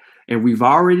 right? And we've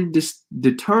already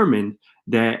determined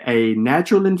that a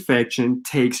natural infection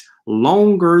takes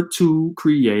longer to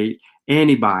create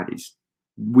antibodies.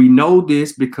 We know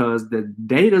this because the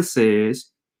data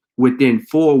says within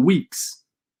 4 weeks.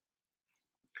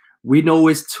 We know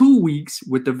it's 2 weeks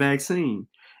with the vaccine.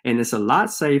 And it's a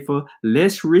lot safer,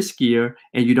 less riskier,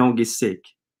 and you don't get sick.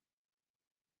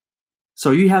 So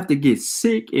you have to get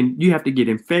sick and you have to get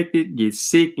infected, get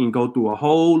sick, and go through a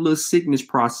whole little sickness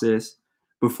process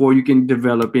before you can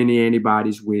develop any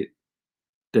antibodies with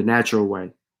the natural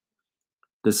way.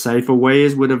 The safer way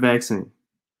is with a vaccine.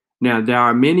 Now, there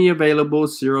are many available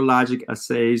serologic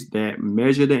assays that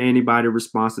measure the antibody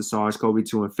response to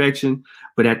SARS-CoV-2 infection,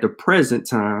 but at the present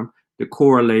time, the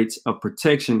correlates of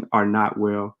protection are not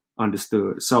well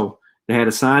understood. So they had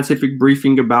a scientific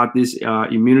briefing about this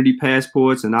immunity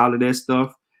passports and all of that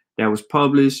stuff that was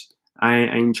published. I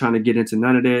ain't trying to get into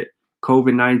none of that.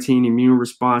 COVID-19 immune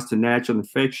response to natural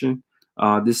infection.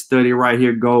 This study right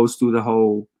here goes through the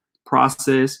whole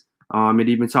process. It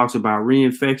even talks about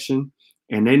reinfection.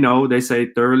 And they say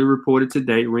thoroughly reported to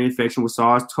date, reinfection with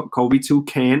SARS-CoV-2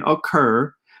 can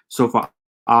occur. So for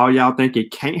all y'all think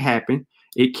it can't happen,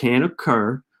 it can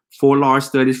occur. 4 large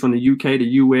studies from the UK, the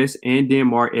US, and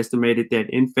Denmark estimated that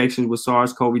infections with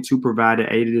SARS-CoV-2 provided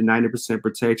 80 to 90%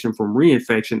 protection from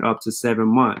reinfection up to 7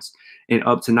 months and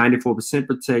up to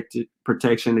 94%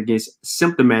 protection against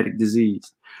symptomatic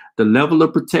disease. The level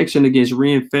of protection against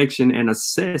reinfection and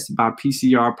assessed by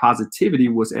PCR positivity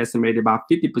was estimated by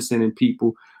 50% in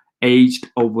people aged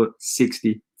over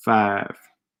 65.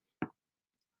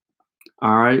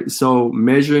 All right, so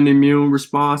measuring immune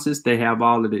responses, they have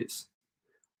all of this.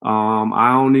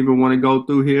 I don't even want to go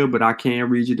through here, but I can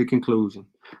read you the conclusion.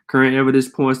 Current evidence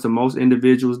points to most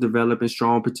individuals developing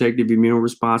strong protective immune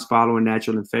response following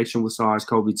natural infection with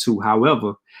SARS-CoV-2.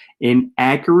 However,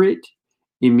 inaccurate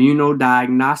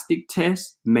immunodiagnostic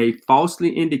tests may falsely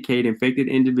indicate infected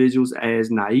individuals as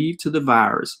naive to the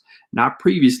virus, not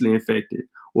previously infected,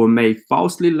 or may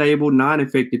falsely label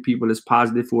non-infected people as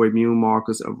positive for immune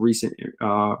markers of recent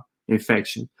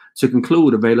infection. To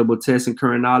conclude, available tests and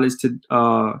current knowledge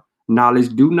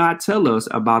do not tell us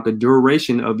about the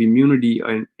duration of immunity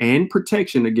and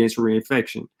protection against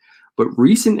reinfection. But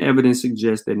recent evidence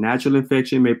suggests that natural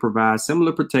infection may provide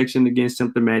similar protection against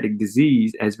symptomatic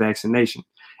disease as vaccination,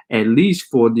 at least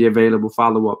for the available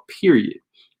follow-up period.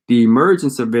 The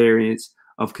emergence of variants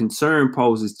of concern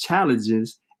poses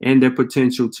challenges and their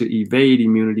potential to evade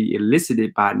immunity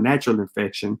elicited by natural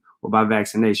infection or by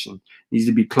vaccination needs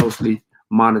to be closely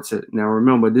monitored. Now,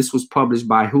 remember, this was published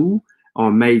by who?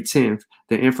 On May 10th.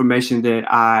 The information that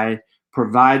I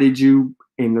provided you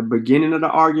in the beginning of the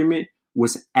argument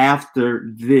was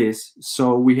after this.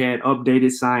 So we had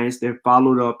updated science that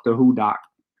followed up the WHO doc.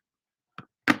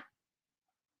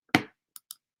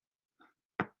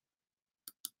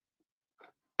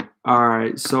 All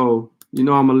right, so I'm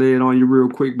gonna lay it on you real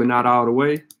quick, but not all the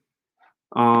way.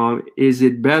 Is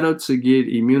it better to get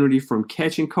immunity from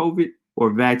catching COVID or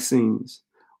vaccines?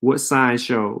 What science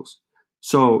shows?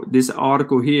 So this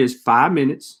article here is 5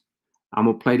 minutes. I'm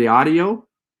gonna play the audio.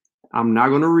 I'm not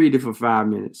gonna read it for 5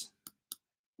 minutes.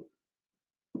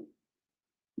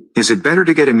 Is it better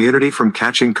to get immunity from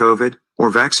catching COVID or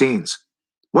vaccines?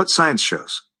 What science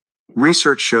shows?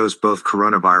 Research shows both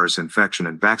coronavirus infection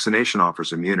and vaccination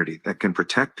offers immunity that can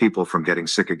protect people from getting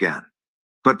sick again.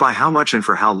 But by how much and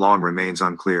for how long remains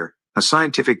unclear, a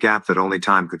scientific gap that only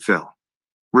time could fill.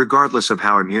 Regardless of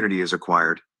how immunity is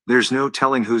acquired, there's no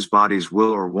telling whose bodies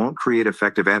will or won't create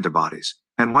effective antibodies,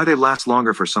 and why they last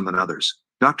longer for some than others.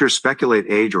 Doctors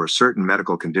speculate age or certain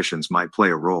medical conditions might play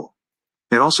a role.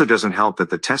 It also doesn't help that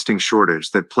the testing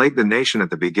shortage that plagued the nation at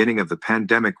the beginning of the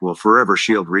pandemic will forever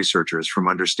shield researchers from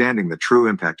understanding the true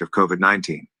impact of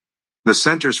COVID-19. The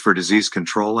Centers for Disease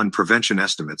Control and Prevention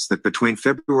estimates that between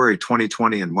February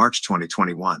 2020 and March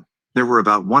 2021, there were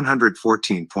about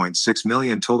 114.6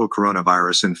 million total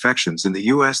coronavirus infections in the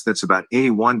US. That's about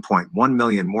 81.1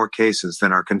 million more cases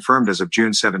than are confirmed as of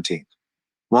June 17.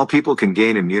 While people can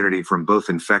gain immunity from both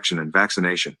infection and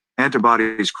vaccination,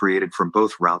 antibodies created from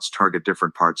both routes target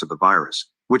different parts of the virus,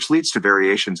 which leads to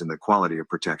variations in the quality of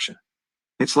protection.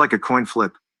 It's like a coin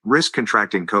flip: risk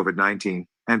contracting COVID-19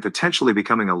 and potentially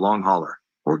becoming a long hauler,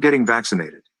 or getting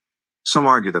vaccinated. Some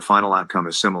argue the final outcome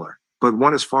is similar, but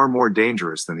one is far more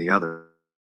dangerous than the other.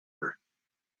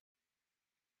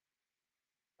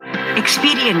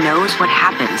 Expedia knows what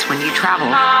happens when you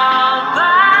travel.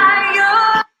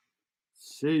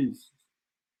 Jeez.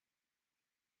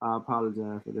 I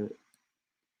apologize for that.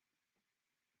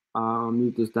 I'll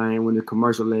mute this thing when the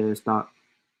commercial last stop.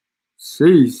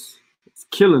 Jeez. It's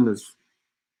killing us.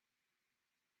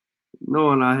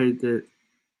 Knowing I hate that.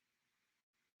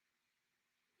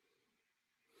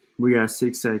 We got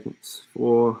 6 seconds.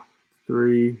 4,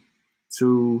 3,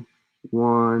 2,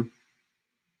 1.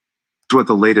 It's what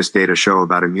the latest data show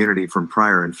about immunity from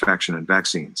prior infection and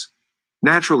vaccines.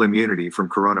 Natural immunity from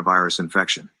coronavirus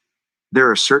infection.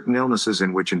 There are certain illnesses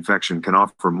in which infection can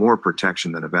offer more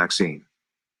protection than a vaccine.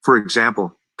 For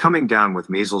example, coming down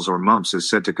with measles or mumps is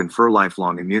said to confer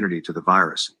lifelong immunity to the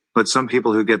virus, but some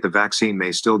people who get the vaccine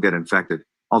may still get infected,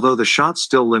 although the shots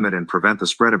still limit and prevent the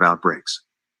spread of outbreaks.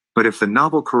 But if the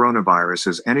novel coronavirus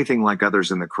is anything like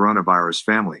others in the coronavirus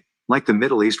family, like the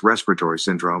Middle East Respiratory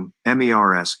Syndrome,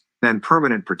 MERS, then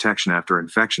permanent protection after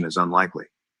infection is unlikely.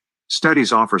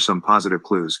 Studies offer some positive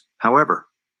clues, however.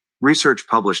 Research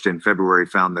published in February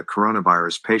found that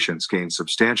coronavirus patients gained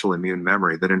substantial immune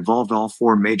memory that involved all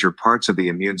four major parts of the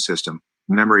immune system: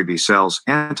 memory B cells,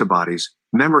 antibodies,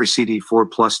 memory CD4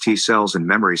 plus T cells, and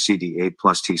memory CD8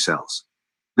 plus T cells.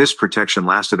 This protection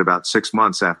lasted about 6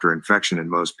 months after infection in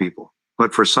most people,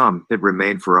 but for some, it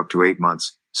remained for up to 8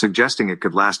 months, suggesting it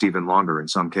could last even longer in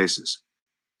some cases.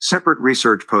 Separate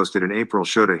research posted in April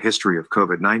showed a history of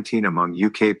COVID-19 among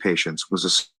UK patients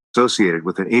was associated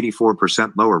with an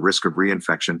 84% lower risk of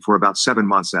reinfection for about 7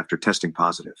 months after testing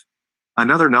positive.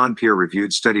 Another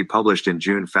non-peer-reviewed study published in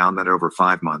June found that over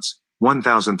 5 months,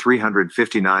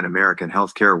 1,359 American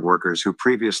healthcare workers who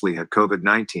previously had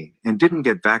COVID-19 and didn't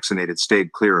get vaccinated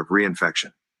stayed clear of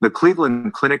reinfection. The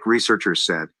Cleveland Clinic researchers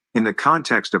said, in the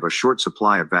context of a short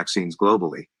supply of vaccines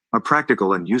globally, a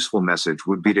practical and useful message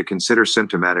would be to consider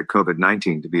symptomatic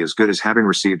COVID-19 to be as good as having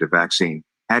received a vaccine,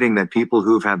 adding that people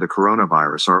who've had the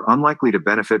coronavirus are unlikely to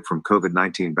benefit from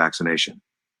COVID-19 vaccination.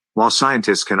 While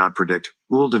scientists cannot predict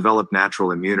who will develop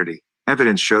natural immunity,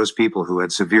 evidence shows people who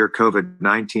had severe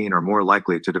COVID-19 are more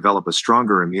likely to develop a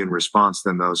stronger immune response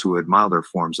than those who had milder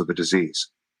forms of the disease.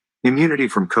 Immunity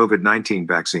from COVID-19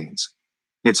 vaccines.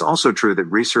 It's also true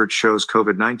that research shows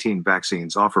COVID-19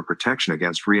 vaccines offer protection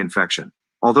against reinfection,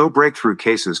 although breakthrough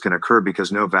cases can occur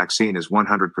because no vaccine is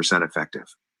 100% effective.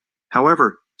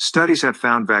 However, studies have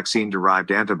found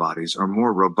vaccine-derived antibodies are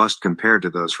more robust compared to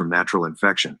those from natural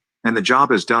infection, and the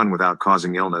job is done without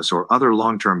causing illness or other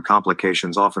long-term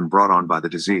complications often brought on by the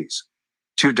disease.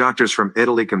 2 doctors from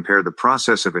Italy compared the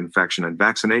process of infection and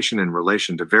vaccination in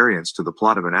relation to variants to the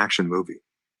plot of an action movie.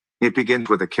 It begins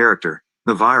with a character,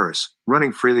 the virus,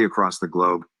 running freely across the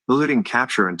globe, eluding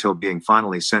capture until being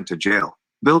finally sent to jail,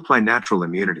 built by natural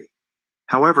immunity.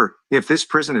 However, if this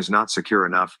prison is not secure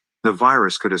enough, the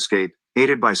virus could escape,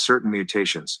 aided by certain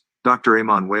mutations, Dr.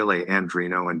 Emanuele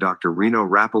Andrino and Dr. Rino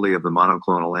Rapoli of the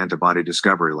Monoclonal Antibody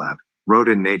Discovery Lab wrote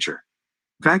in Nature.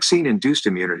 Vaccine-induced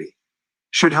immunity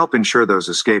should help ensure those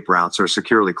escape routes are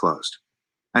securely closed.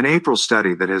 An April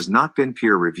study that has not been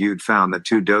peer-reviewed found that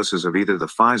 2 doses of either the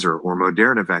Pfizer or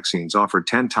Moderna vaccines offered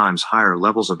 10 times higher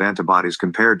levels of antibodies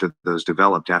compared to those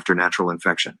developed after natural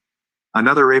infection.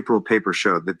 Another April paper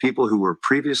showed that people who were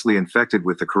previously infected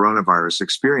with the coronavirus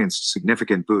experienced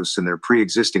significant boosts in their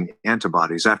pre-existing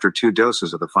antibodies after 2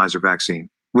 doses of the Pfizer vaccine,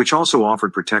 which also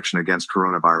offered protection against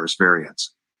coronavirus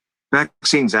variants.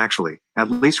 Vaccines actually,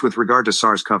 at least with regard to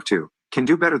SARS-CoV-2, can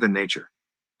do better than nature.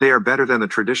 They are better than the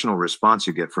traditional response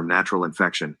you get from natural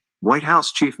infection, White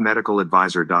House Chief Medical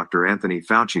Advisor Dr. Anthony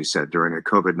Fauci said during a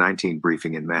COVID-19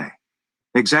 briefing in May.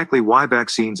 Exactly why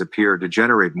vaccines appear to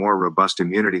generate more robust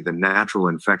immunity than natural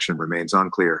infection remains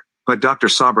unclear, but Dr.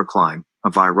 Sabra Klein, a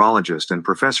virologist and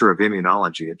professor of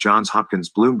immunology at Johns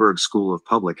Hopkins Bloomberg School of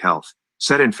Public Health,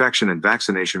 said infection and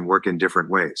vaccination work in different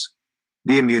ways.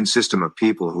 The immune system of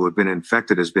people who have been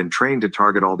infected has been trained to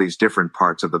target all these different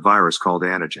parts of the virus called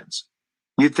antigens.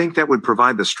 You'd think that would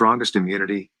provide the strongest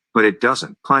immunity, but it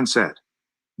doesn't, Klein said.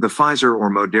 The Pfizer or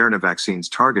Moderna vaccines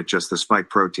target just the spike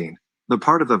protein, the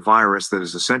part of the virus that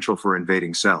is essential for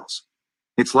invading cells.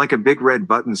 It's like a big red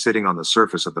button sitting on the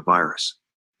surface of the virus.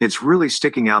 It's really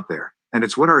sticking out there, and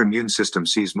it's what our immune system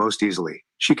sees most easily,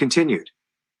 she continued.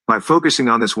 By focusing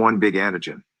on this one big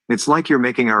antigen, it's like you're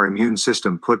making our immune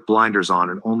system put blinders on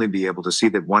and only be able to see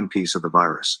that one piece of the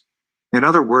virus. In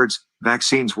other words,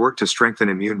 vaccines work to strengthen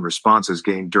immune responses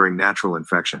gained during natural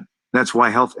infection. That's why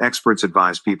health experts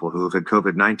advise people who have had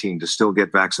COVID-19 to still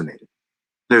get vaccinated.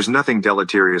 There's nothing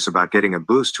deleterious about getting a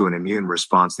boost to an immune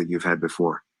response that you've had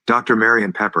before, Dr.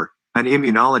 Marion Pepper, an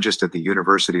immunologist at the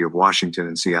University of Washington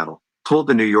in Seattle, told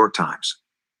the New York Times.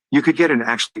 You could get an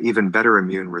actually even better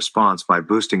immune response by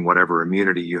boosting whatever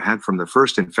immunity you had from the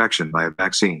first infection by a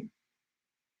vaccine.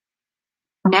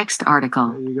 Next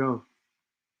article. There you go.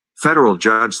 Federal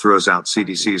judge throws out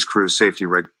CDC's cruise safety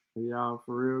reg. Y'all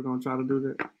for real gonna try to do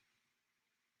that?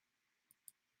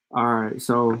 All right,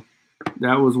 so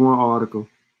that was one article.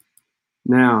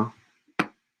 Now,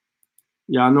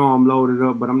 y'all know I'm loaded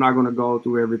up, but I'm not gonna go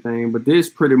through everything. But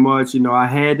this pretty much, I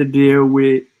had to deal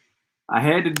with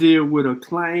a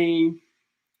claim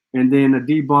and then a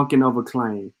debunking of a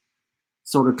claim.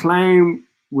 So the claim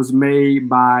was made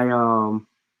by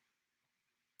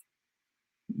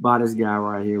this guy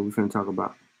right here we're finna talk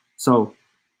about. So,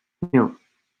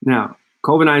 now,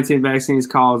 COVID-19 vaccines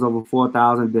cause over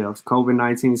 4,000 deaths.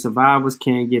 COVID-19 survivors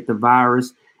can't get the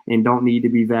virus and don't need to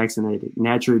be vaccinated.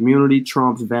 Natural immunity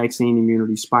trumps vaccine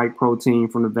immunity. Spike protein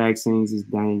from the vaccines is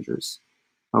dangerous.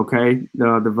 Okay,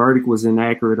 the verdict was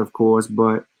inaccurate, of course,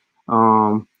 but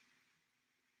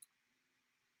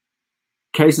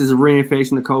Cases of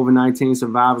reinfection of COVID-19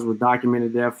 survivors were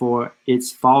documented. Therefore,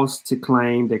 it's false to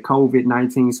claim that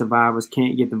COVID-19 survivors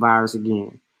can't get the virus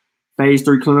again. Phase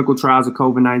 3 clinical trials of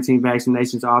COVID-19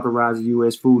 vaccinations authorized the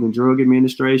U.S. Food and Drug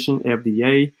Administration,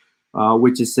 FDA,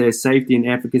 which has said safety and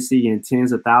efficacy in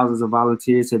tens of thousands of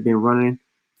volunteers have been running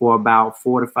for about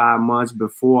 4 to 5 months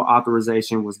before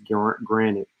authorization was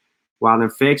granted. While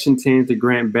infection tends to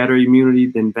grant better immunity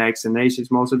than vaccinations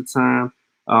most of the time,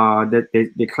 that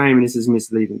they're claiming this is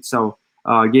misleading. So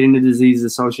getting the diseases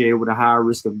associated with a higher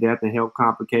risk of death and health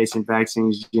complication,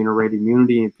 vaccines generate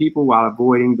immunity in people while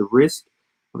avoiding the risk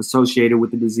associated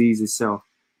with the disease itself.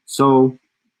 So,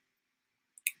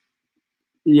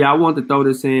 yeah, I want to throw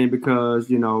this in because,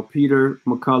 you know, Peter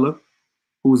McCullough,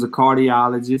 who's a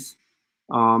cardiologist,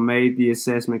 made the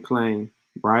assessment claim,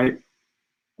 right?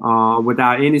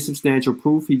 Without any substantial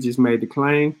proof, he just made the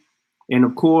claim. And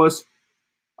of course,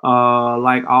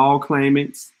 like all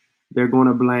claimants, they're going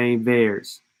to blame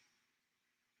theirs.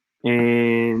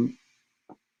 And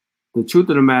the truth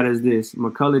of the matter is this: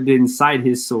 McCullough didn't cite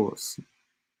his source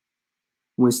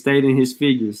when stating his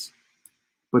figures,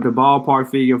 but the ballpark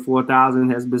figure of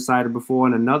 4,000 has been cited before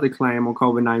in another claim on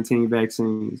COVID-19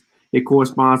 vaccines. It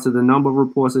corresponds to the number of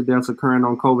reports of deaths occurring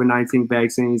on COVID-19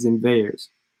 vaccines in VAERS.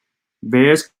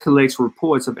 VAERS collects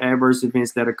reports of adverse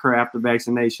events that occur after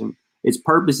vaccination. Its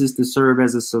purpose is to serve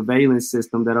as a surveillance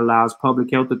system that allows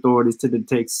public health authorities to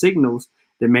detect signals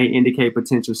that may indicate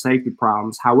potential safety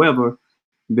problems. However,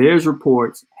 VAERS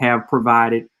reports have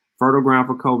provided fertile ground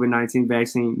for COVID-19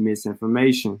 vaccine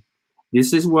misinformation.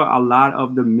 This is where a lot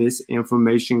of the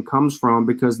misinformation comes from,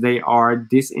 because they are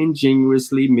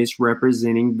disingenuously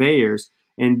misrepresenting VAERS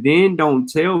and then don't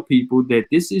tell people that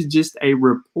this is just a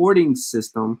reporting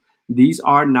system. These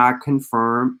are not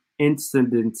confirmed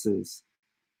incidences.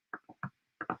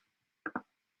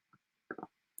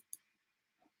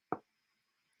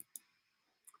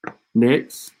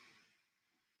 Next,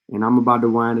 and I'm about to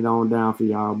wind it on down for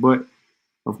y'all, but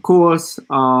of course,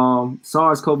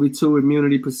 SARS-CoV-2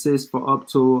 immunity persists for up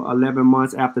to 11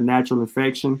 months after natural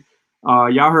infection.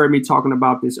 Y'all heard me talking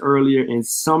about this earlier. In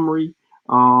summary,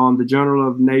 the Journal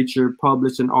of Nature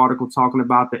published an article talking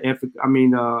about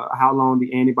how long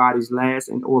the antibodies last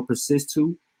and or persist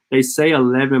to. They say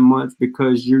 11 months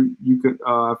because you could,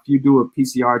 if you do a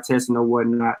PCR testing or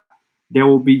whatnot, there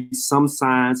will be some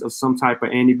signs of some type of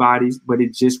antibodies, but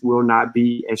it just will not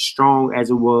be as strong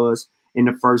as it was in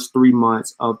the first 3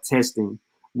 months of testing,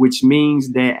 which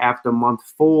means that after month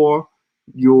 4,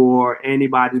 your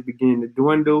antibodies begin to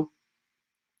dwindle.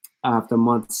 After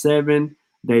month 7,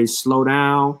 they slow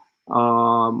down.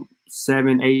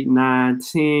 7, 8, 9,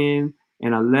 10,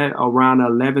 and around the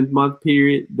 11th month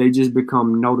period, they just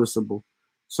become noticeable.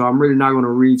 So I'm really not going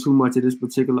to read too much of this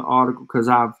particular article because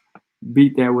I've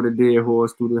beat that with a dead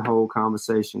horse through the whole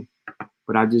conversation.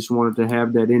 But I just wanted to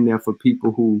have that in there for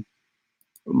people who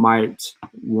might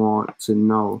want to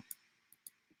know.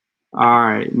 All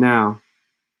right, now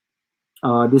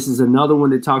this is another one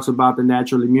that talks about the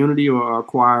natural immunity or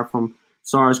acquired from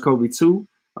SARS-CoV-2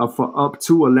 for up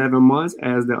to 11 months,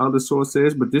 as the other source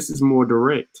says, but this is more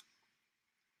direct,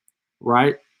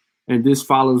 right? And this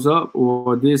follows up,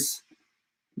 or this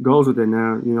goes with it.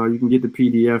 Now, you know, you can get the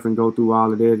PDF and go through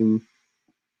all of that and,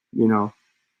 you know,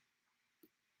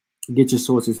 get your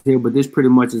sources here, but this pretty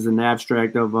much is an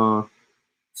abstract of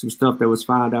some stuff that was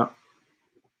found out.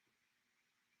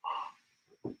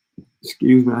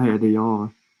 Excuse me, I had to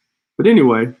yawn. But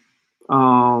anyway,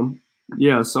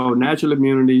 yeah, so natural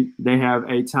immunity, they have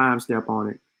a time step on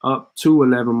it, up to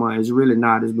 11 months. It's really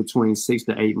not, it's between 6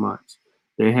 to 8 months.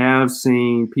 They have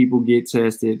seen people get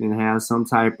tested and have some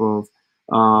type of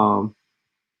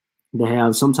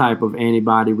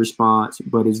antibody response,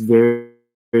 but it's very,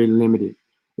 very limited.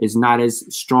 It's not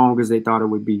as strong as they thought it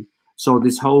would be. So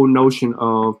this whole notion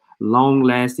of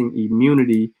long-lasting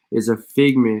immunity is a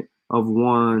figment of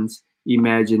one's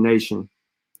imagination.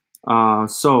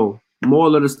 So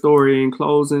moral of the story in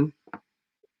closing,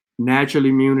 natural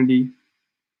immunity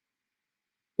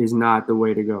is not the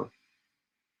way to go.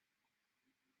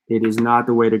 It is not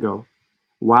the way to go.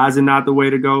 Why is it not the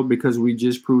way to go? Because we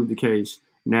just proved the case.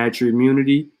 Natural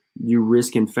immunity, you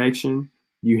risk infection.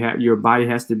 Your body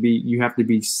has to be, you have to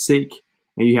be sick,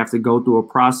 and you have to go through a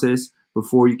process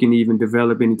before you can even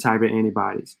develop any type of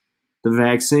antibodies. The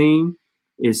vaccine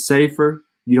is safer.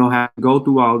 You don't have to go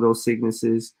through all those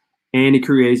sicknesses, and it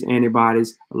creates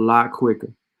antibodies a lot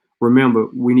quicker. Remember,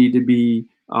 we need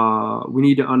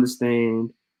to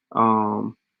understand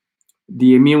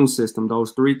the immune system,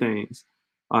 those 3 things: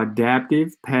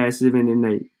 adaptive, passive, and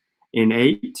innate.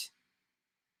 Innate,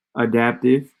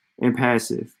 adaptive, and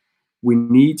passive. We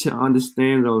need to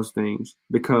understand those things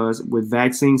because with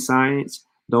vaccine science,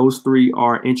 those three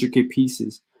are intricate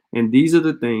pieces. And these are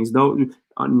the things, though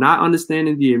not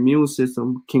understanding the immune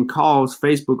system can cause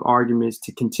Facebook arguments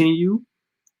to continue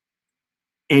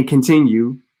and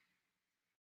continue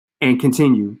and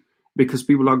continue because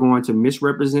people are going to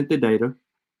misrepresent the data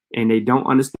and they don't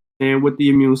understand what the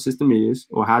immune system is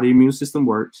or how the immune system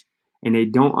works. And they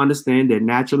don't understand that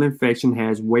natural infection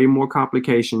has way more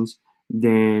complications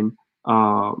than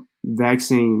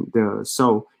vaccine does.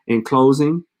 So in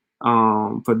closing,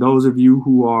 for those of you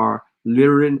who are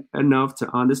literate enough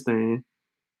to understand,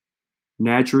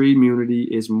 natural immunity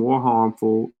is more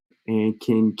harmful and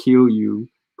can kill you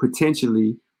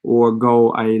potentially or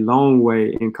go a long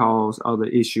way and cause other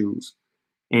issues.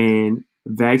 And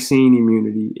vaccine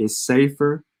immunity is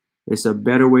safer. It's a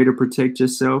better way to protect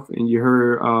yourself. And you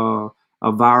heard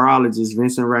a virologist,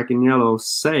 Vincent Racaniello,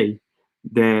 say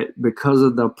that because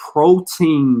of the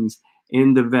proteins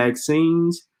in the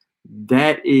vaccines,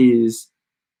 that is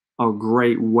a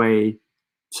great way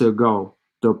to go.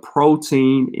 The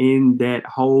protein in that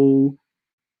whole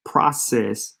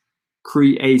process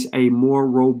creates a more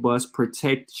robust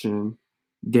protection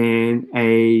than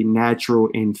a natural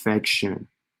infection.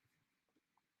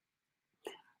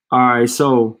 All right,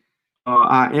 so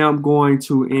I am going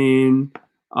to end.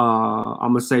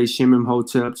 I'm gonna say Shimim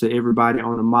Hotep to everybody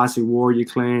on the Mossi Warrior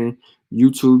Clan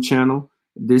YouTube channel.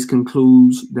 This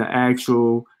concludes the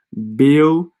actual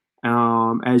bill.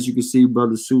 As you can see,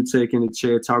 Brother Sutek in the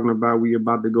chair talking about we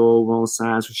about to go over on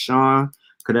Science with Shawn,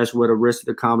 because that's where the rest of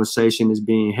the conversation is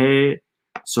being had.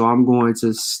 So I'm going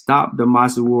to stop the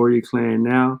Mossi Warrior Clan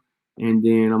now, and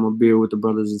then I'm gonna build with the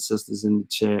brothers and sisters in the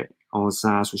chat on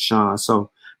Science with Shawn.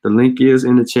 So the link is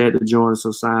in the chat to join us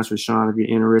on Science with Shawn if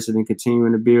you're interested in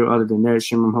continuing the build. Other than that,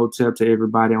 Shimim Hotep to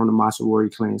everybody on the Mossi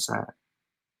Warrior Clan side.